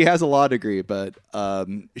She that. she has a law degree, but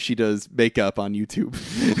she does makeup on YouTube.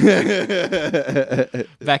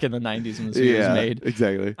 back in the 90s when this video was made.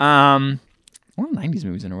 exactly. What 90s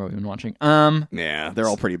movies in a row we've been watching? Yeah, they're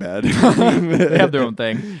all pretty bad. They have their own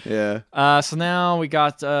thing. Yeah, So now we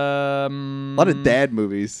got a lot of dad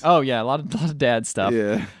movies. Oh yeah, a lot of dad stuff.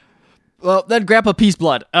 Yeah. Well, then Grandpa pees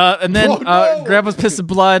blood, and then Oh, no! Grandpa's pissing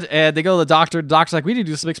blood, and they go to the doctor. The doctor's like, "We need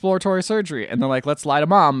to do some exploratory surgery," and they're like, "Let's lie to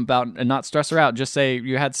mom about and not stress her out. Just say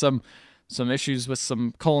you had some issues with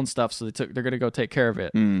some colon stuff, so they're gonna go take care of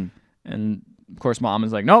it." And of course, mom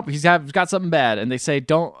is like, "Nope, he's got something bad," and they say,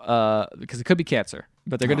 "Don't," because it could be cancer,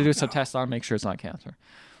 but they're gonna do some tests on, make sure it's not cancer.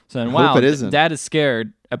 So then, wow, it isn't. Dad is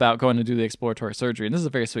scared about going to do the exploratory surgery, and this is a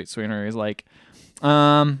very sweet sweetener. He's like,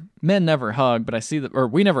 men never hug, but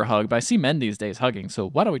we never hug, but I see men these days hugging, so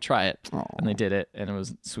why don't we try it? And they did it, and it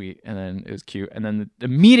was sweet, and then it was cute, and then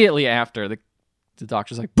immediately after, the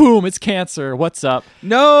doctor's like, boom, it's cancer, what's up?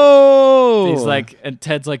 No. He's like, and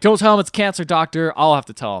Ted's like, don't tell him it's cancer, doctor. I'll have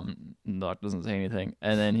to tell him. And the doctor doesn't say anything.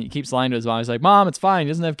 And then he keeps lying to his mom. He's like, Mom, it's fine.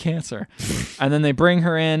 He doesn't have cancer. And then they bring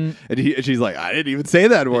her in. and she's like, I didn't even say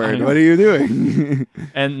that word. know. What are you doing?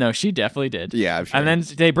 And no, she definitely did. Yeah, I'm sure. And then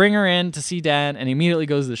they bring her in to see Dad, and he immediately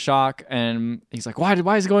goes to the shock. And he's like, "Why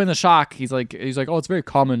is he going to shock?" He's like, "Oh, it's very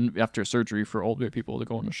common after surgery for older people to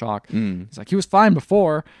go into shock." He's like, "He was fine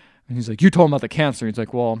before." And he's like, "You told him about the cancer." He's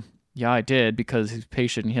like, "Well, yeah, I did because he's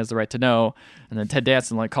patient and he has the right to know." And then Ted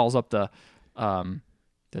Danson like calls up the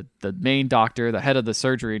main doctor, the head of the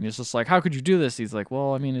surgery, and he's just like, "How could you do this?" He's like,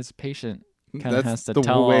 "Well, I mean, it's a patient." Kind of has That's to the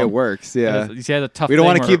tell way him. it works. Yeah. He had a tough. We don't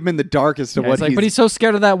want thing to where- keep him in the dark as to Yeah, what he's like, he's. but he's so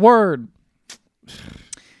scared of that word.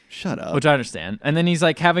 Shut up. Which I understand. And then he's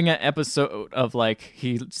like having an episode of like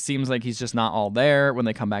he seems like he's just not all there when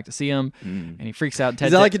they come back to see him, and he freaks out.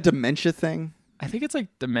 Is that like a dementia thing? I think it's like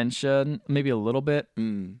dementia, maybe a little bit.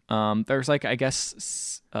 Mm. There's like I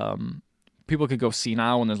guess people could go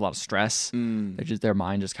senile when there's a lot of stress. Their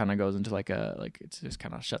mind just kind of goes into it just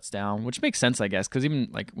kind of shuts down, which makes sense, I guess, because even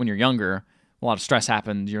like when you're younger, a lot of stress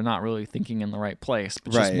happens. You're not really thinking in the right place.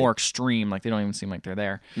 It's just more extreme. Like they don't even seem like they're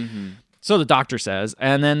there. So the doctor says,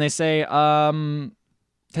 and then they say,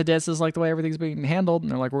 Ted Danson's like the way everything's being handled,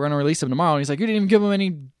 and they're like, we're going to release him tomorrow. And he's like, you didn't even give him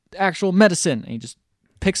any actual medicine. And he just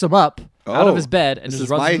picks him up out of his bed and just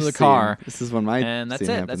runs into the car. This is when my and that's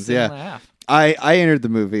scene it. happens. That's the end and a half. I entered the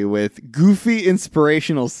movie with goofy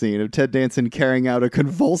inspirational scene of Ted Danson carrying out a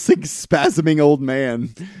convulsing, spasming old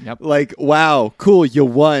man. Yep. Like, wow, cool, you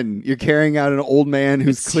won. You're carrying out an old man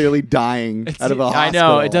who's clearly dying out of a hospital. I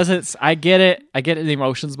know, it doesn't... I get it. I get the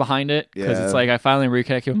emotions behind it, because it's like I finally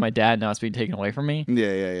reconnected with my dad, now it's being taken away from me.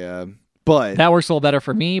 Yeah. But that works a little better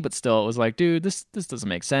for me, but still, it was like, dude, this doesn't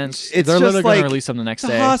make sense. It's They're literally like going to release him the next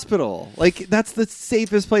day. Hospital. Like, that's the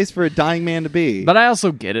safest place for a dying man to be. But I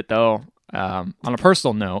also get it, though. On a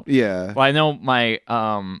personal note, yeah. Well, I know my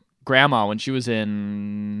grandma, when she was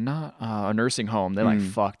in a nursing home, they like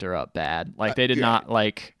fucked her up bad. Like they did not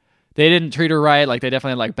like, they didn't treat her right. Like they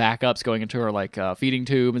definitely had like backups going into her like feeding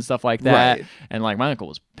tube and stuff like that. Right. And like my uncle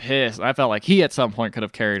was pissed. I felt like he at some point could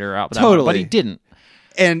have carried her out, but he didn't.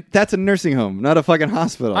 And that's a nursing home, not a fucking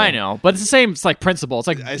hospital. I know, but it's the same. It's like principle. It's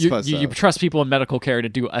like I suppose you trust people in medical care to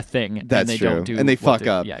do a thing, that's and they true. don't do, and they fuck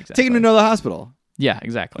up. Yeah, exactly. Take him to another hospital. Yeah,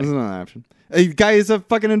 exactly. That's another option. A guy is a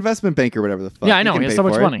fucking investment banker, whatever the fuck. Yeah, I know. He has so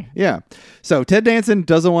much money. Yeah. So Ted Danson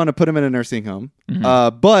doesn't want to put him in a nursing home,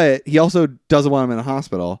 but he also doesn't want him in a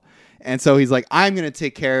hospital. And so he's like, I'm going to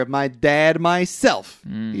take care of my dad myself,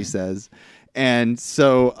 he says. And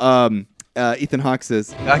so Ethan Hawke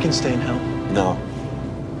says, I can stay and help. No,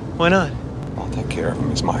 Why not? I'll take care of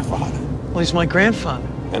him. He's my father. Well, he's my grandfather.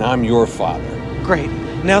 And I'm your father. Great.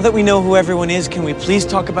 Now that we know who everyone is, can we please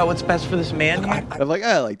talk about what's best for this man here? I'm like,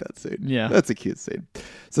 I like that scene. Yeah. That's a cute scene.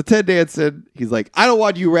 So Ted Danson, he's like, I don't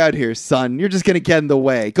want you around here, son. You're just going to get in the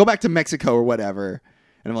way. Go back to Mexico or whatever.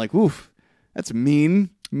 And I'm like, oof, that's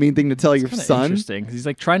mean thing to tell your son. Interesting, 'cause he's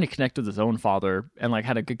like trying to connect with his own father and like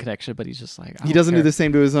had a good connection, but he's just like, He doesn't do the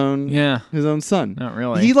same to his own son. Not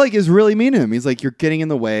really. He like is really mean to him. He's like, you're getting in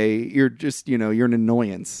the way. You're just, you're an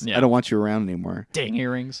annoyance. Yeah. I don't want you around anymore. Dang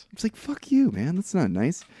earrings. It's like, fuck you, man. That's not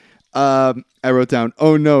nice. I wrote down,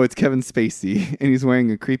 oh no, it's Kevin Spacey, and he's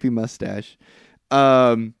wearing a creepy mustache.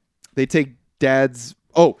 They take dad's.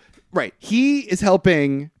 Oh, right. He is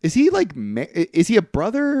helping. Is he like? Is he a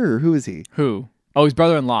brother or who is he? Who? Oh, he's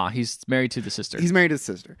brother-in-law. He's married to the sister. He's married to the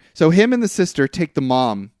sister. So him and the sister take the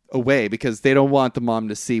mom away because they don't want the mom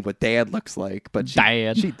to see what dad looks like. But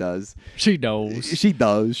she does. She knows. She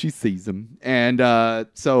does. She sees him, and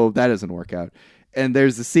so that doesn't work out. And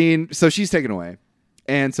there's the scene. So she's taken away.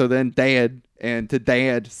 And so then Dad and Ted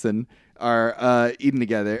Danson are eating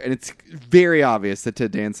together, and it's very obvious that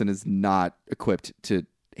Ted Danson is not equipped to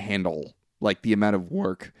handle like the amount of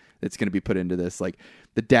work that's going to be put into this. Like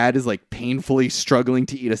the dad is like painfully struggling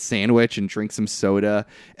to eat a sandwich and drink some soda,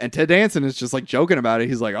 and Ted Danson is just like joking about it.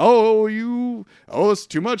 He's like, it's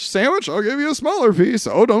too much sandwich. I'll give you a smaller piece.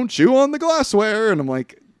 Oh, don't chew on the glassware. And I'm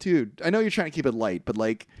like, dude, I know you're trying to keep it light, but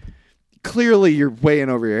like clearly you're way in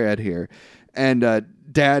over your head here. And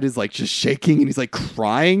dad is like just shaking and he's like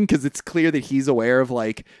crying because it's clear that he's aware of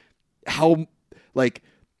like how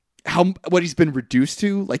what he's been reduced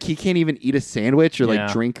to. Like he can't even eat a sandwich or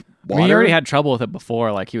like drink water. I mean, he already had trouble with it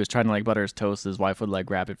before. Like he was trying to like butter his toast. His wife would like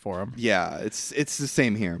grab it for him. Yeah, it's the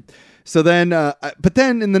same here. So then, but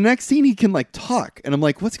then in the next scene he can like talk, and I'm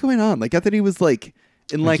like, what's going on? Like I thought he was like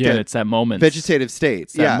in like it's that moment, vegetative state.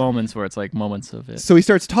 It's that moments where it's like moments of it. So he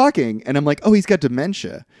starts talking, and I'm like, oh, he's got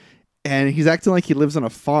dementia. And he's acting like he lives on a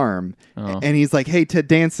farm. And he's like, hey, Ted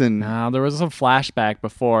Danson. There was some flashback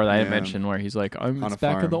before that I mentioned where he's like, it's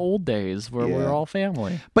back in the old days where we're all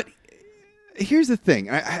family. But here's the thing.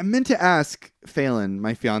 I meant to ask Phelan,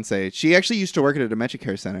 my fiance. She actually used to work at a dementia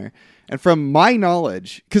care center. And from my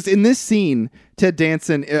knowledge, because in this scene, Ted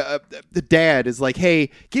Danson, the dad is like, hey,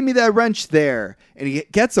 give me that wrench there. And he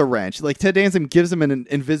gets a wrench. Like Ted Danson gives him an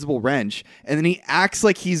invisible wrench. And then he acts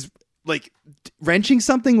like he's like wrenching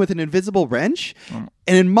something with an invisible wrench.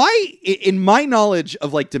 And in my knowledge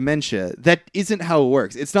of like dementia, that isn't how it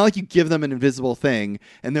works. It's not like you give them an invisible thing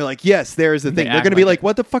and they're like, yes, there's the thing. They're going to be like,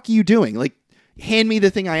 what the fuck are you doing? Like, hand me the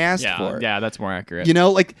thing I asked for. Yeah, that's more accurate.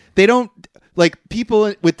 Like they don't, like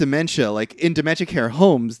people with dementia, like in dementia care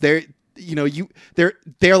homes, they're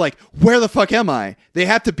like, where the fuck am I? They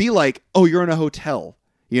have to be like, oh, you're in a hotel.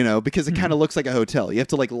 you know, because it kind of looks like a hotel. You have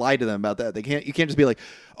to like lie to them about that. You can't just be like,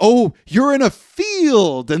 oh, you're in a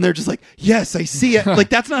field. And they're just like, yes, I see it. Like,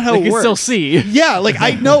 that's not how They it can works. still see. Yeah. Like,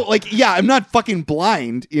 I know, like, yeah, I'm not fucking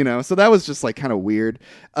blind, you know? So that was just like kind of weird.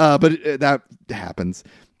 But that happens.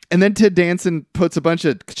 And then Ted Danson puts a bunch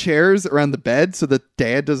of chairs around the bed so that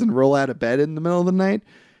Dad doesn't roll out of bed in the middle of the night.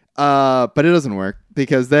 But it doesn't work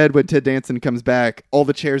because then when Ted Danson comes back, all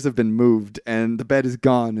the chairs have been moved and the bed is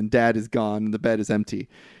gone and Dad is gone and the bed is empty.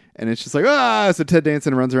 And it's just like, so Ted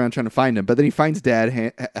Danson runs around trying to find him. But then he finds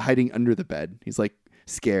Dad hiding under the bed. He's like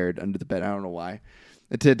scared under the bed. I don't know why.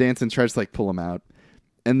 And Ted Danson tries to like pull him out.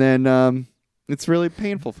 And then it's really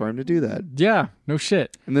painful for him to do that. Yeah, no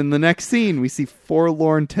shit. And then the next scene, we see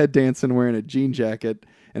forlorn Ted Danson wearing a jean jacket.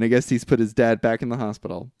 And I guess he's put his dad back in the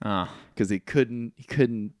hospital because he couldn't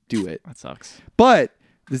do it. That sucks. But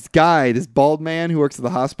this guy, this bald man who works at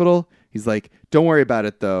the hospital, he's like, don't worry about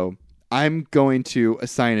it, though. I'm going to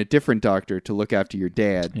assign a different doctor to look after your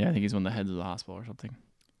dad. Yeah, I think he's one of the heads of the hospital or something.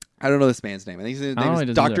 I don't know this man's name. I think his name he is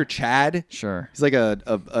doesn't Dr. either. Chad. Sure. He's like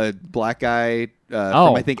a black guy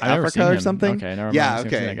from, I think, I've never Africa seen or him. something. Okay, never mind. Yeah, I've never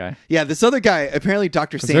seen okay. that guy. Yeah, this other guy, apparently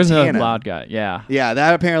Dr. There's Santana. another loud guy. Yeah. Yeah,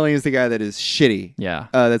 that apparently is the guy that is shitty. Yeah.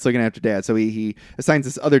 That's looking after Dad. So he assigns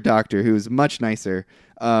this other doctor who's much nicer,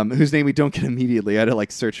 whose name we don't get immediately. I had to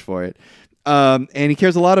like search for it. And he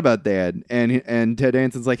cares a lot about Dad. And Ted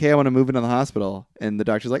Danson's like, hey, I want to move into the hospital. And the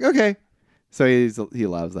doctor's like, okay. So he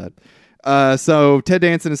allows that. So Ted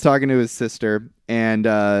Danson is talking to his sister, and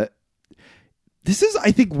this is,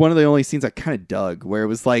 I think, one of the only scenes I kind of dug, where it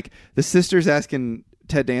was like the sister's asking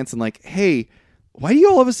Ted Danson, like, hey, why do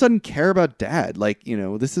you all of a sudden care about Dad? Like, you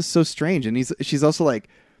know, this is so strange. And she's also like,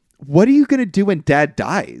 what are you going to do when Dad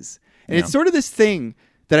dies? And it's sort of this thing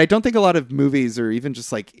that I don't think a lot of movies or even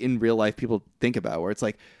just like in real life people think about, where it's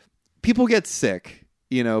like people get sick,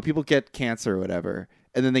 you know, people get cancer or whatever,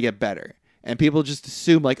 and then they get better. And people just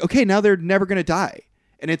assume like, okay, now they're never going to die.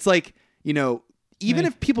 And it's like, you know, even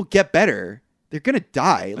if people get better, they're going to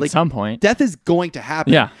die. Like, At some point. death is going to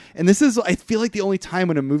happen. Yeah. And this is, I feel like, the only time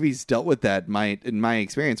when a movie's dealt with that, in my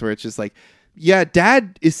experience, where it's just like, yeah,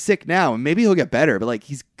 Dad is sick now and maybe he'll get better, but like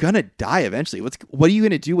he's going to die eventually. What are you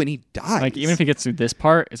going to do when he dies? Like, even if he gets through this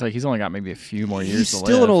part, it's like he's only got maybe a few more years he's to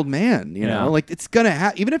still live. an old man, you know? Like, it's going to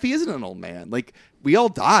happen. Even if he isn't an old man, like, we all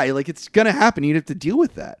die. Like, it's going to happen. You have to deal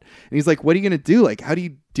with that. And he's like, what are you going to do? Like, how do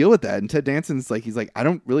you deal with that? And Ted Danson's like, he's like, I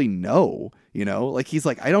don't really know, you know? Like, he's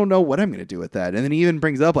like, I don't know what I'm going to do with that. And then he even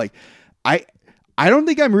brings up, like, I don't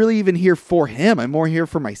think I'm really even here for him. I'm more here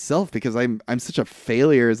for myself because I'm such a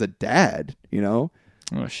failure as a dad, you know?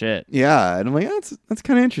 Oh, shit. Yeah, and I'm like, that's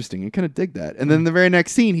kind of interesting. I kind of dig that. And then the very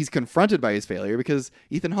next scene, he's confronted by his failure because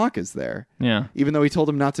Ethan Hawke is there. Yeah. Even though he told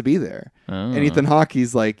him not to be there. Oh. And Ethan Hawke,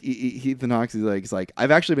 he's like,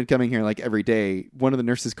 I've actually been coming here like every day. One of the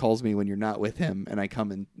nurses calls me when you're not with him, and I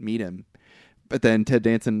come and meet him. But then Ted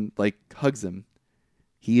Danson like hugs him.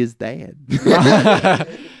 He is Dad.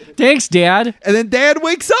 Thanks, Dad. And then Dad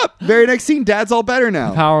wakes up. Very next scene, Dad's all better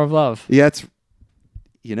now. Power of love. Yeah, it's,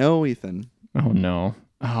 you know, Ethan. Oh, no.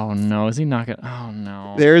 Oh, no. Is he not going to... Oh,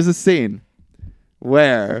 no. There is a scene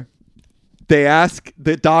where they ask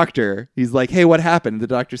the doctor, he's like, hey, what happened? The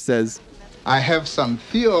doctor says, I have some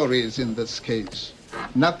theories in this case.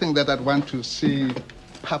 Nothing that I'd want to see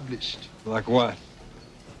published. Like what?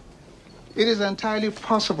 It is entirely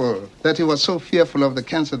possible that he was so fearful of the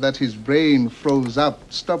cancer that his brain froze up,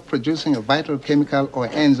 stopped producing a vital chemical or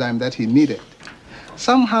enzyme that he needed.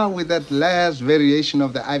 Somehow, with that last variation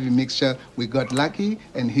of the IV mixture, we got lucky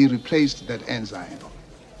and he replaced that enzyme.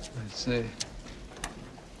 Let's see.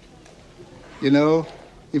 You know,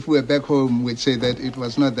 if we were back home, we'd say that it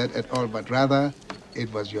was not that at all, but rather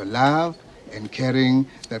it was your love and caring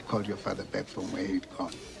that called your father back from where he'd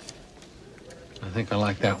gone. I think I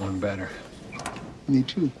like that one better. Me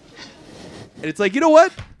too. and it's like, you know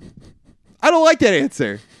what? I don't like that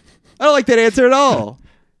answer. I don't like that answer at all.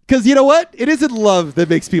 Because you know what? It isn't love that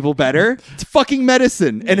makes people better. It's fucking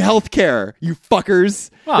medicine and healthcare, you fuckers.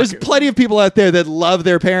 Fuck. There's plenty of people out there that love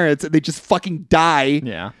their parents and they just fucking die.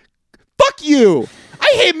 Yeah. Fuck you.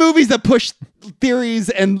 I hate movies that push theories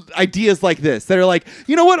and ideas like this that are like,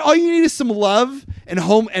 you know what? All you need is some love and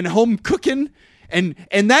home cooking. And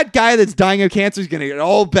that guy that's dying of cancer is going to get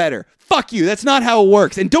all better. Fuck you. That's not how it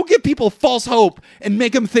works. And don't give people false hope and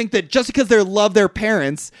make them think that just because they love their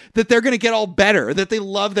parents, that they're going to get all better, that they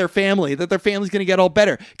love their family, that their family's going to get all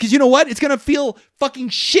better. Because you know what? It's going to feel fucking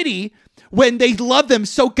shitty when they love them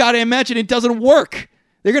so goddamn much and it doesn't work.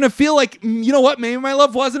 They're going to feel like, you know what? Maybe my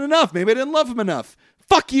love wasn't enough. Maybe I didn't love him enough.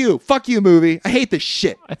 Fuck you. Fuck you, movie. I hate this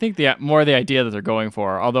shit. I think more the idea that they're going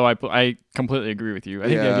for, although I completely agree with you. I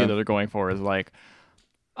think the Yeah. idea that they're going for is like,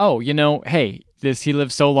 oh, hey, he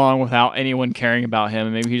lived so long without anyone caring about him,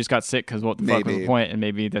 and maybe he just got sick because what the fuck was the point? And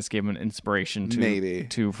maybe that's gave him inspiration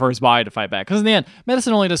for his body to fight back. Because in the end,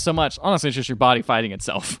 medicine only does so much. Honestly, it's just your body fighting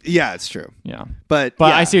itself. Yeah, it's true. Yeah, but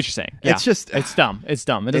I see what you're saying. Yeah. It's dumb. It's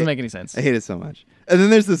dumb. It doesn't make any sense. I hate it so much. And then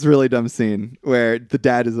there's this really dumb scene where the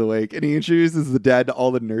dad is awake and he introduces the dad to all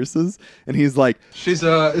the nurses, and he's like, "She's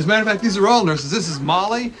as a matter of fact, these are all nurses. This is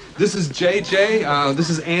Molly. This is JJ. This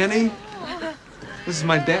is Annie. This is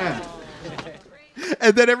my dad."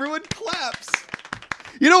 And then everyone claps.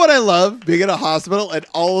 You know what I love? Being in a hospital and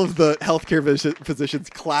all of the healthcare physicians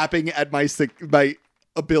clapping at my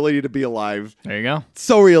ability to be alive. There you go.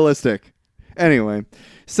 So realistic. Anyway,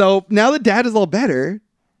 so now the dad is all better.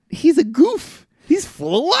 He's a goof. He's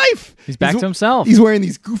full of life. He's back to himself. He's wearing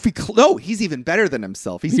these goofy clothes. No, he's even better than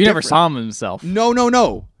himself. You never saw him himself.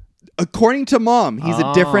 No. According to Mom, he's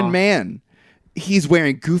a different man. He's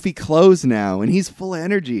wearing goofy clothes now, and he's full of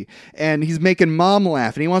energy, and he's making Mom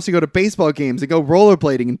laugh, and he wants to go to baseball games and go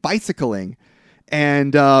rollerblading and bicycling.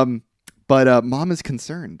 And but Mom is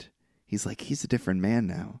concerned. He's like, he's a different man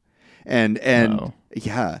now. And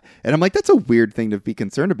yeah. And I'm like, that's a weird thing to be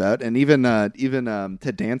concerned about. And even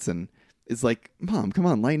Ted Danson is like, Mom, come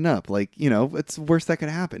on, lighten up. Like, it's the worst that could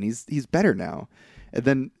happen. He's better now. And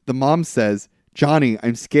then the mom says, Johnny,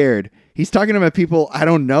 I'm scared. He's talking about people I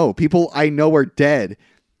don't know. People I know are dead.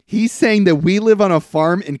 He's saying that we live on a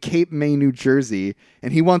farm in Cape May, New Jersey,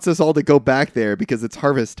 and he wants us all to go back there because it's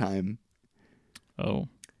harvest time. Oh.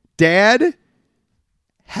 Dad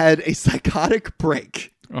had a psychotic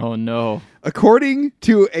break. Oh, no. According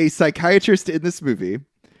to a psychiatrist in this movie,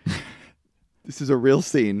 this is a real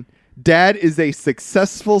scene. Dad is a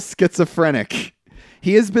successful schizophrenic.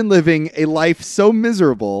 He has been living a life so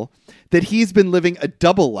miserable that he's been living a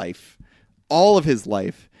double life all of his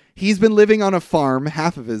life. He's been living on a farm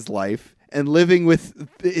half of his life and living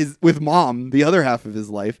with Mom the other half of his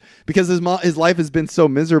life because his life has been so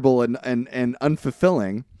miserable and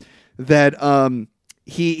unfulfilling that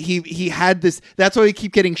he had this. That's why we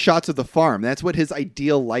keep getting shots of the farm. That's what his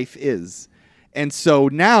ideal life is. And so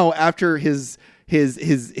now after his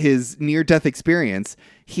near-death experience,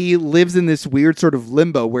 he lives in this weird sort of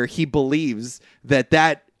limbo where he believes that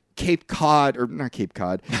Cape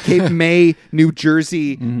May, New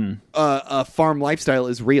Jersey farm lifestyle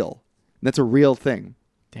is real. That's a real thing.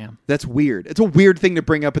 Damn. That's weird. It's a weird thing to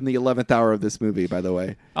bring up in the 11th hour of this movie, by the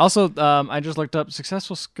way. Also, I just looked up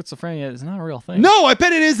successful schizophrenia is not a real thing. No, I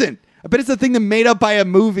bet it isn't. I bet it's a thing that made up by a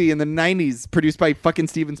movie in the 90s produced by fucking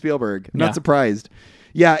Steven Spielberg. I'm not surprised.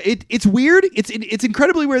 Yeah, it's weird. It's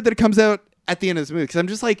incredibly weird that it comes out at the end of this movie because I'm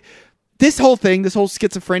just like, this whole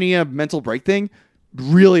schizophrenia mental break thing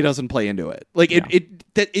really doesn't play into it. Like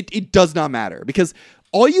it does not matter because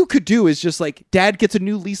all you could do is just like Dad gets a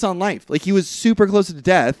new lease on life. Like he was super close to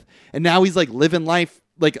death and now he's like living life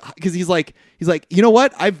like because he's like you know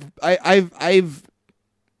what I've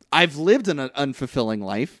lived an unfulfilling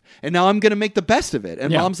life and now I'm gonna make the best of it.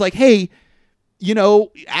 And Mom's like, hey,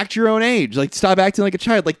 act your own age. Like stop acting like a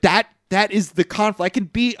child. Like that is the conflict. It can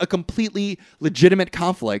be a completely legitimate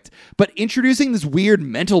conflict, but introducing this weird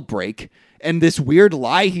mental break and this weird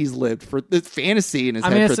lie he's lived for this fantasy in his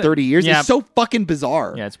head for 30 years is so fucking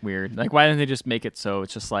bizarre. Yeah, it's weird. Like, why didn't they just make it so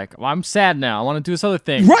it's just like, well, I'm sad now. I want to do this other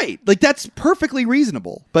thing. Right. Like, that's perfectly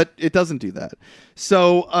reasonable, but it doesn't do that.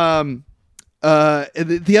 So,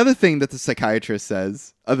 the other thing that the psychiatrist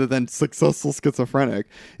says, other than successful schizophrenic,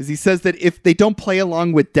 is he says that if they don't play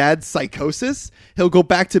along with Dad's psychosis, he'll go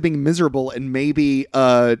back to being miserable and maybe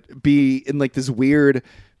be in like this weird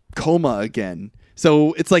coma again.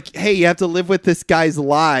 So it's like, hey, you have to live with this guy's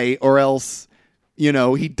lie or else,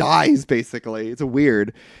 he dies, basically. It's a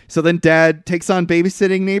weird. So then Dad takes on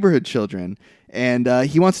babysitting neighborhood children and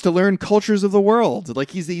he wants to learn cultures of the world.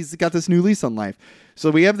 Like he's got this new lease on life.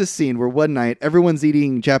 So we have this scene where one night everyone's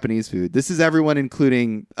eating Japanese food. This is everyone,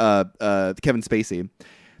 including Kevin Spacey,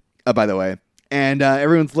 by the way. And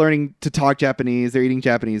everyone's learning to talk Japanese. They're eating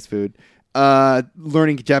Japanese food.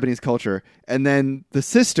 Learning Japanese culture. And then the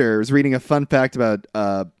sister is reading a fun fact about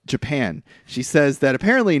Japan. She says that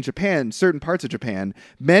apparently in Japan, certain parts of Japan,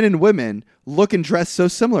 men and women look and dress so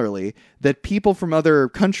similarly that people from other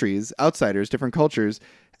countries, outsiders, different cultures,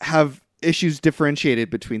 have issues differentiated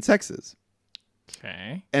between sexes.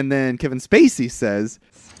 Okay. And then Kevin Spacey says,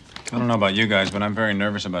 I don't know about you guys, but I'm very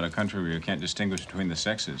nervous about a country where you can't distinguish between the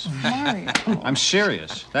sexes. Mario. I'm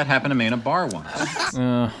serious. That happened to me in a bar once.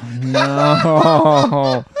 No.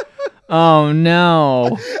 Oh,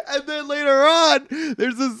 no. And then later later on,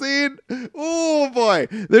 there's a scene. Oh boy,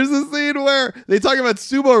 there's a scene where they talk about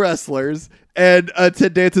sumo wrestlers, and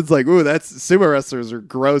Ted Danson's like, "Ooh, that's sumo wrestlers are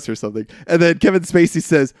gross or something." And then Kevin Spacey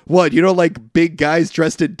says, "What? You don't like big guys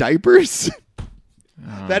dressed in diapers?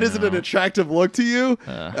 That isn't an attractive look to you?"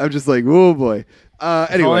 I'm just like, "Oh boy."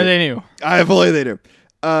 Anyway, If only they knew. If only they knew.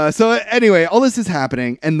 So anyway, all this is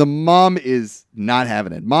happening, and the mom is not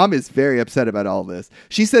having it. Mom is very upset about all this.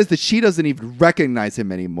 She says that she doesn't even recognize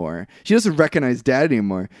him anymore. She doesn't recognize Dad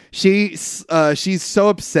anymore. She's so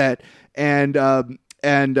upset, and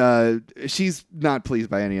she's not pleased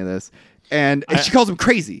by any of this, and she calls him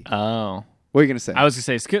crazy. Oh. What are you gonna say? I was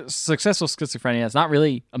gonna say successful schizophrenia is not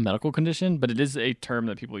really a medical condition, but it is a term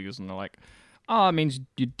that people use, and they're like, "Oh, it means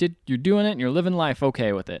you're doing it and you're living life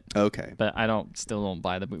okay with it." Okay, but I still don't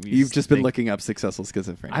buy the movies. You've just been looking up successful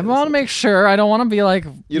schizophrenia. I want to make sure. I don't want to be like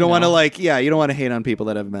you don't want to you don't want to hate on people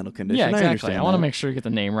that have a mental condition. Yeah, exactly. I want to that. make sure you get the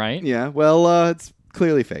name right. Yeah, well, it's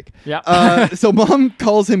clearly fake. Yeah. So mom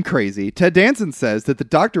calls him crazy. Ted Danson says that the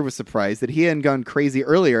doctor was surprised that he hadn't gone crazy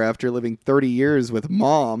earlier after living 30 years with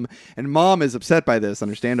mom, and mom is upset by this,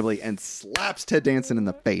 understandably, and slaps Ted Danson in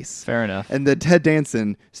the face. Fair enough. And then Ted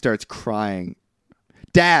Danson starts crying.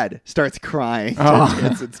 Dad starts crying. Oh.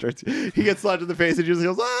 Ted Danson he gets slapped in the face and he just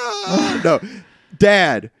goes, "Ah!" No,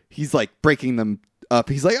 Dad. He's like breaking them up.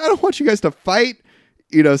 He's like, "I don't want you guys to fight.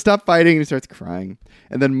 Stop fighting." And he starts crying.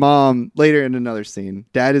 And then mom, later in another scene,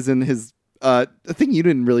 Dad is in his, a thing you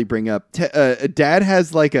didn't really bring up. Dad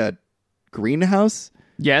has like a greenhouse.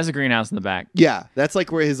 Yeah, there's a greenhouse in the back. Yeah, that's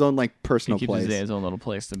like where his own like personal He keeps place. his own little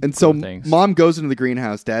place to And so grow things. mom goes into the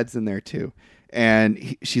greenhouse. Dad's in there too.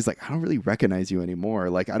 And she's like, "I don't really recognize you anymore.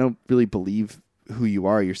 Like, I don't really believe who you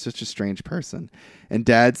are. You're such a strange person." And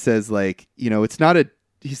Dad says like, it's not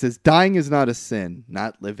he says, "Dying is not a sin.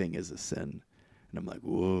 Not living is a sin." And I'm like,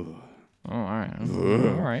 whoa. Oh, all right.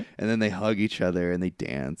 Whoa. All right. And then they hug each other and they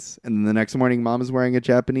dance. And then the next morning, mom is wearing a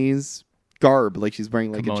Japanese garb. Like she's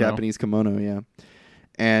wearing like Kimono. a Japanese kimono. Yeah.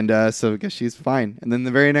 And so I guess she's fine. And then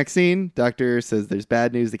the very next scene, doctor says there's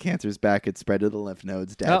bad news. The cancer's back. It's spread to the lymph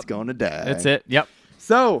nodes. Dad's going to die. That's it. Yep.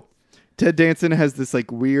 So Ted Danson has this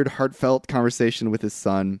like weird, heartfelt conversation with his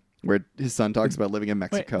son where his son talks about living in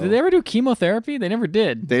Mexico. Wait, did they ever do chemotherapy? They never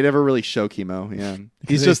did. They never really show chemo. Yeah.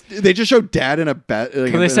 They just show Dad in a bed.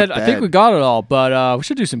 Like, They said, "I think we got it all, but we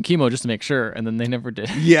should do some chemo just to make sure." And then they never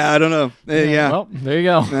did. Yeah, I don't know. Yeah. Well, there you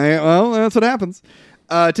go. Well, that's what happens.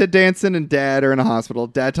 Ted Danson and Dad are in a hospital.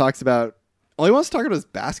 Dad talks about, he wants to talk about his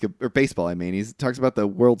basketball or baseball. He talks about the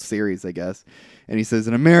World Series, I guess. And he says,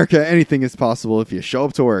 "In America, anything is possible if you show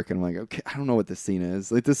up to work." And I'm like, okay, I don't know what this scene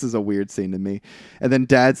is. Like, this is a weird scene to me. And then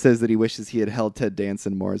Dad says that he wishes he had held Ted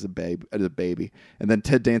Danson more as a baby. And then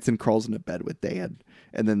Ted Danson crawls into bed with Dad.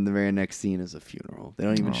 And then the very next scene is a funeral. They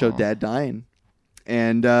don't even show Dad dying.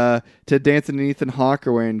 And Ted Danson and Ethan Hawke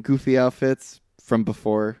are wearing goofy outfits from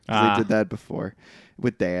before. 'Cause they did that before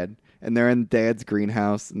with Dad. And they're in Dad's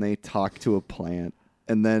greenhouse and they talk to a plant.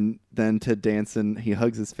 And then Ted Danson, he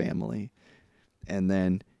hugs his family. And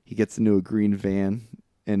then he gets into a green van.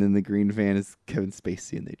 And in the green van is Kevin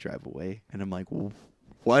Spacey and they drive away. And I'm like,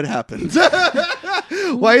 what happened?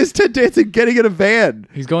 Why is Ted Danson getting in a van?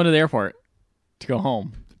 He's going to the airport to go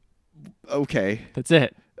home. Okay. That's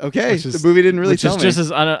it. Okay. The movie didn't really tell me. Which is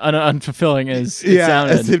just as unfulfilling as it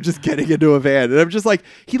sounded. As him just getting into a van. And I'm just like,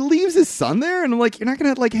 he leaves his son there? And I'm like, you're not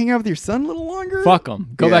going to like hang out with your son a little longer? Fuck him.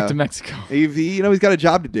 Go back to Mexico. He's got a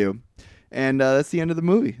job to do. And that's the end of the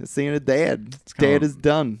movie. That's the end of Dad. Dad is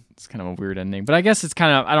done. It's kind of a weird ending. But I guess it's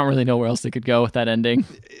kind of, I don't really know where else they could go with that ending.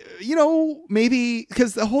 Maybe,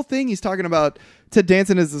 because the whole thing he's talking about, Ted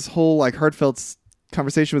Danson is this whole like heartfelt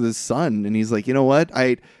conversation with his son. And he's like, you know what?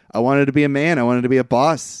 I wanted to be a man. I wanted to be a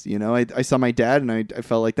boss. I saw my dad and I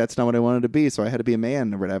felt like that's not what I wanted to be. So I had to be a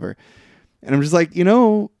man or whatever. And I'm just like,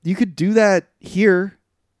 you could do that here.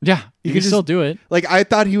 Yeah, you can still do it. Like, I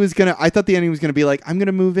thought the ending was gonna be like, I'm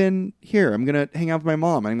gonna move in here. I'm gonna hang out with my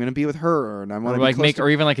mom. I'm gonna be with her, and I want to like or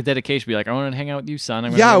even like a dedication. Be like, I want to hang out with you, son. I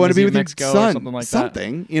want to be with Mexico your son. or something like that.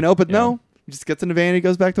 But no, he just gets in the van and he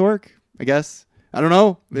goes back to work. I guess I don't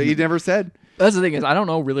know. He never said. That's the thing is, I don't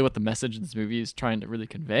know really what the message in this movie is trying to really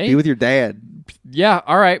convey. Be with your dad. Yeah.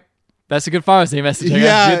 All right. That's a good Father's Day message. Be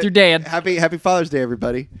with your dad. Happy Father's Day,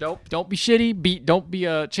 everybody. Don't be shitty. Don't be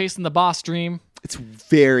chasing the boss dream. It's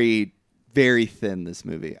very, very thin, this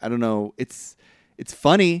movie. I don't know. It's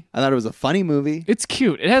funny. I thought it was a funny movie. It's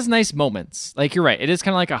cute. It has nice moments. Like, you're right. It is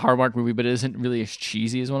kind of like a Hallmark movie, but it isn't really as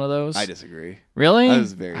cheesy as one of those. I disagree. Really? That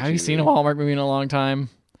was very Have you cheesy. seen a Hallmark movie in a long time?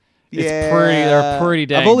 They're pretty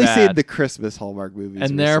dang I've only bad. seen the Christmas Hallmark movies,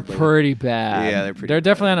 and they're recently. pretty bad. Yeah, they're pretty. They're bad.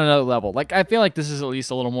 definitely on another level. Like I feel like this is at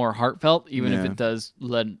least a little more heartfelt, even if Yeah. it does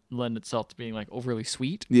lend itself to being like overly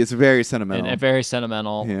sweet Yeah, it's very sentimental. and very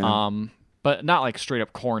sentimental. Yeah. But not like straight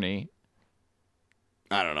up corny.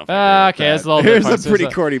 I don't know. If I agree with Okay, that. there's a little bit. There's parts. some pretty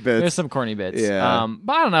There's corny bits. There's some corny bits. Yeah.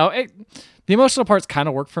 But I don't know. The emotional parts kind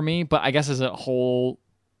of work for me, but I guess as a whole,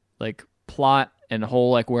 like plot and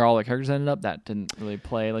whole like where all the characters ended up, that didn't really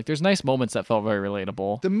play. Like there's nice moments that felt very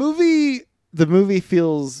relatable. The movie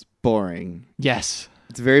feels boring. Yes.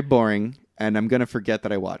 It's very boring, and I'm gonna forget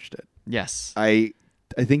that I watched it. Yes. I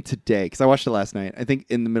think today, because I watched it last night. I think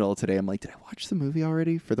in the middle of today, I'm like, did I watch the movie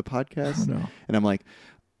already for the podcast? No. And I'm like,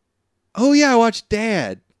 oh yeah, I watched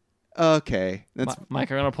Dad. Okay, that's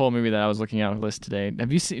Mike, I'm gonna pull a movie that I was looking at on a list today.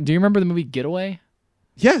 Have you seen? Do you remember the movie Getaway?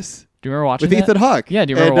 yes. Do you remember watching With that? Ethan Hawke. Yeah.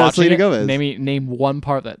 Do you remember and, watching Selena it? Gomez. Name one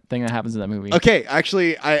part that thing that happens in that movie. Okay,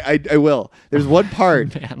 actually, I will. There's one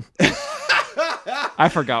part. Man. I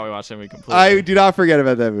forgot we watched that movie completely. I do not forget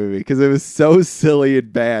about that movie because it was so silly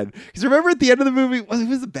and bad. Because remember at the end of the movie, who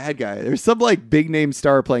was the bad guy? There was some like big name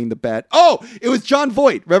star playing the bad. Oh, it was John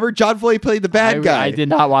Voight. Remember John Voight played the bad guy. I did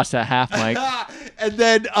not watch that half, Mike. And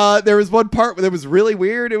then there was one part where it was really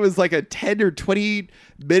weird. It was like a 10 or 20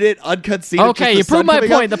 minute uncut scene. Okay, you proved my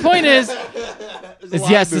point. The point is,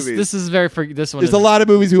 yes, this this is very. This one. There's is, a lot of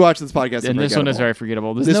movies we watch this podcast, and this one is forgettable. very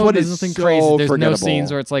forgettable. There's This one there's is nothing so crazy. There's no forgettable.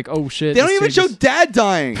 scenes where it's like, oh shit. They don't this even show changes. Dad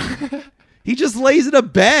dying. He just lays in a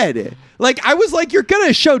bed. Like I was like, you're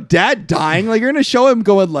gonna show Dad dying. Like you're gonna show him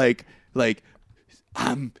going like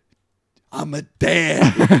I'm a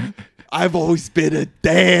dad. I've always been a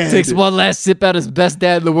dad. Takes one last sip out of his best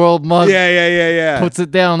dad in the world mug. Yeah. Puts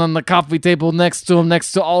it down on the coffee table next to him,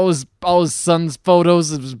 next to all his son's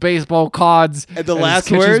photos of his baseball cards. And the his last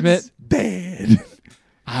kitchen words, mitt. Dad.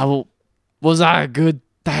 Was I a good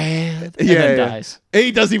dad? And Yeah, then yeah. dies. And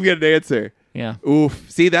he doesn't even get an answer. Yeah.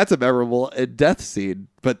 Oof. See, that's a memorable death scene.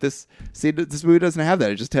 But this movie doesn't have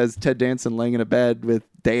that. It just has Ted Danson laying in a bed with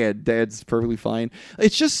Dad. Dad's perfectly fine.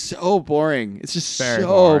 It's just so boring. It's just Very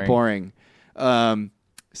so boring.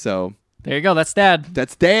 So There you go. That's Dad.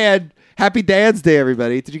 that's Dad. Happy Dad's Day,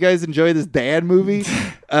 everybody. Did you guys enjoy this Dad movie? Do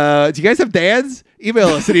you guys have dads? Email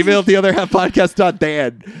us at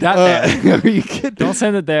email@theotherhalfpodcast.dad. Dad. Are you kidding? Don't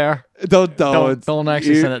send it there. Don't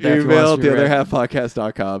actually send it there if you want Email us to be read.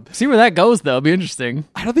 theotherhalfpodcast.com. See where that goes, though. It'll be interesting.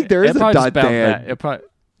 I don't think there is It'll a probably just dot bounce dad. back. It'll probably.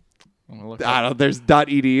 I'm gonna look I don't. There's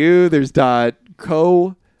 .edu. There's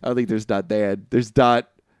 .co. I don't think there's .dad. There's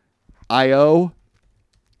 .io.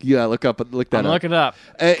 Yeah, look that I'm up. gonna look it up.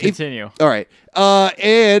 Continue. All right.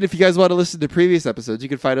 And if you guys want to listen to previous episodes, you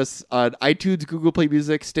can find us on iTunes, Google Play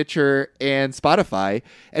Music, Stitcher, and Spotify.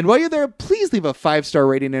 And while you're there, please leave a 5-star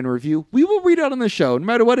rating and review. We will read it on the show, no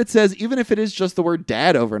matter what it says, even if it is just the word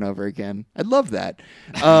dad over and over again. I'd love that.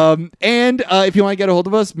 And if you want to get a hold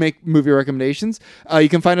of us, make movie recommendations, you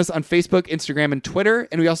can find us on Facebook, Instagram, and Twitter.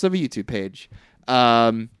 And we also have a YouTube page.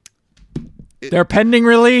 They're pending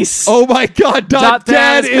release. Oh my God!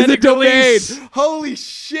 .dad is a pending domain. release. Holy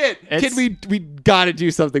shit! It's- Can we gotta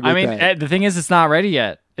do something with I mean, that. the thing is, it's not ready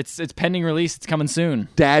yet. It's pending release. It's coming soon.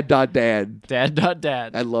 Dad. Dad.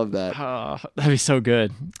 I love that. Oh, that'd be so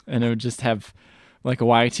good. And it would just have like a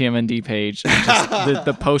YTMND page. And just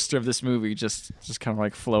the poster of this movie just kind of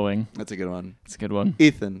like flowing. That's a good one. It's a good one.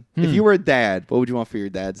 Ethan, if you were a dad, what would you want for your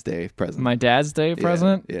Dad's Day present? My Dad's Day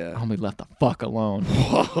present? yeah. I'll be left the fuck alone.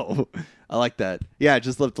 Whoa, I like that. Yeah,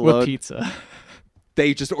 just left With alone. pizza.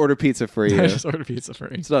 They just order pizza for you. I just ordered pizza for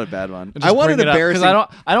you. It's not a bad one. Just I want bring an it up, embarrassing. 'cause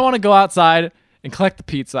I don't want to go outside and collect the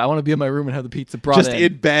pizza. I want to be in my room and have the pizza brought just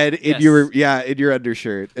in bed in Yes. your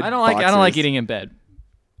undershirt. and I don't like boxers. eating in bed.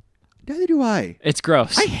 Neither do I. It's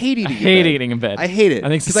gross. I hate eating. I hate eating in bed. I hate it. I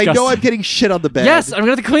think it's because I know I'm disgusting. getting shit on the bed. Yes, I'm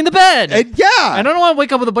gonna have to clean the bed. And yeah, I don't want to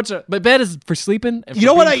wake up with a bunch of. My bed is for sleeping. and You for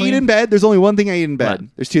know what I being eat clean. in bed? There's only one thing I eat in bed. What?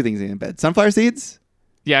 There's two things I eat in bed: sunflower seeds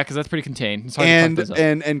Yeah, because that's pretty contained. It's hard to fuck and those up.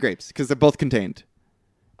 and grapes, because they're both contained.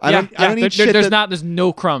 I don't eat shit. There's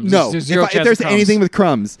no crumbs. No, there's zero if chance there's of crumbs. anything with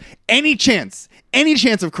crumbs, any chance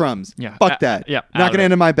of crumbs, Yeah, fuck that. yeah, out not of gonna it.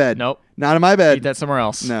 end in my bed. Nope. Not in my bed. Eat that somewhere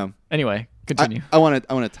else. No. Anyway, continue. I want a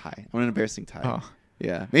tie. I want an embarrassing tie. Oh.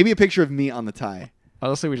 Yeah, maybe a picture of me on the tie.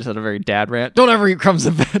 Honestly, we just had a very dad rant. Don't ever eat crumbs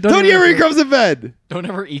in bed. Don't you ever eat crumbs in bed? Don't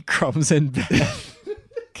ever eat crumbs in bed.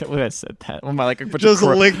 Can't believe I said that. What am I like a bunch Just of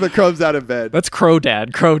crow? lick the crumbs out of bed. That's Crow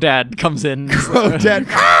Dad. Crow Dad comes in. Crow Dad.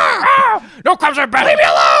 No crumbs in bed. Leave me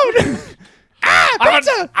alone.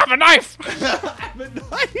 Pizza! I have a knife. I'm a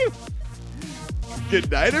knife. Good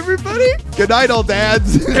night, everybody. Good night, all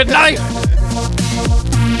dads. Good night.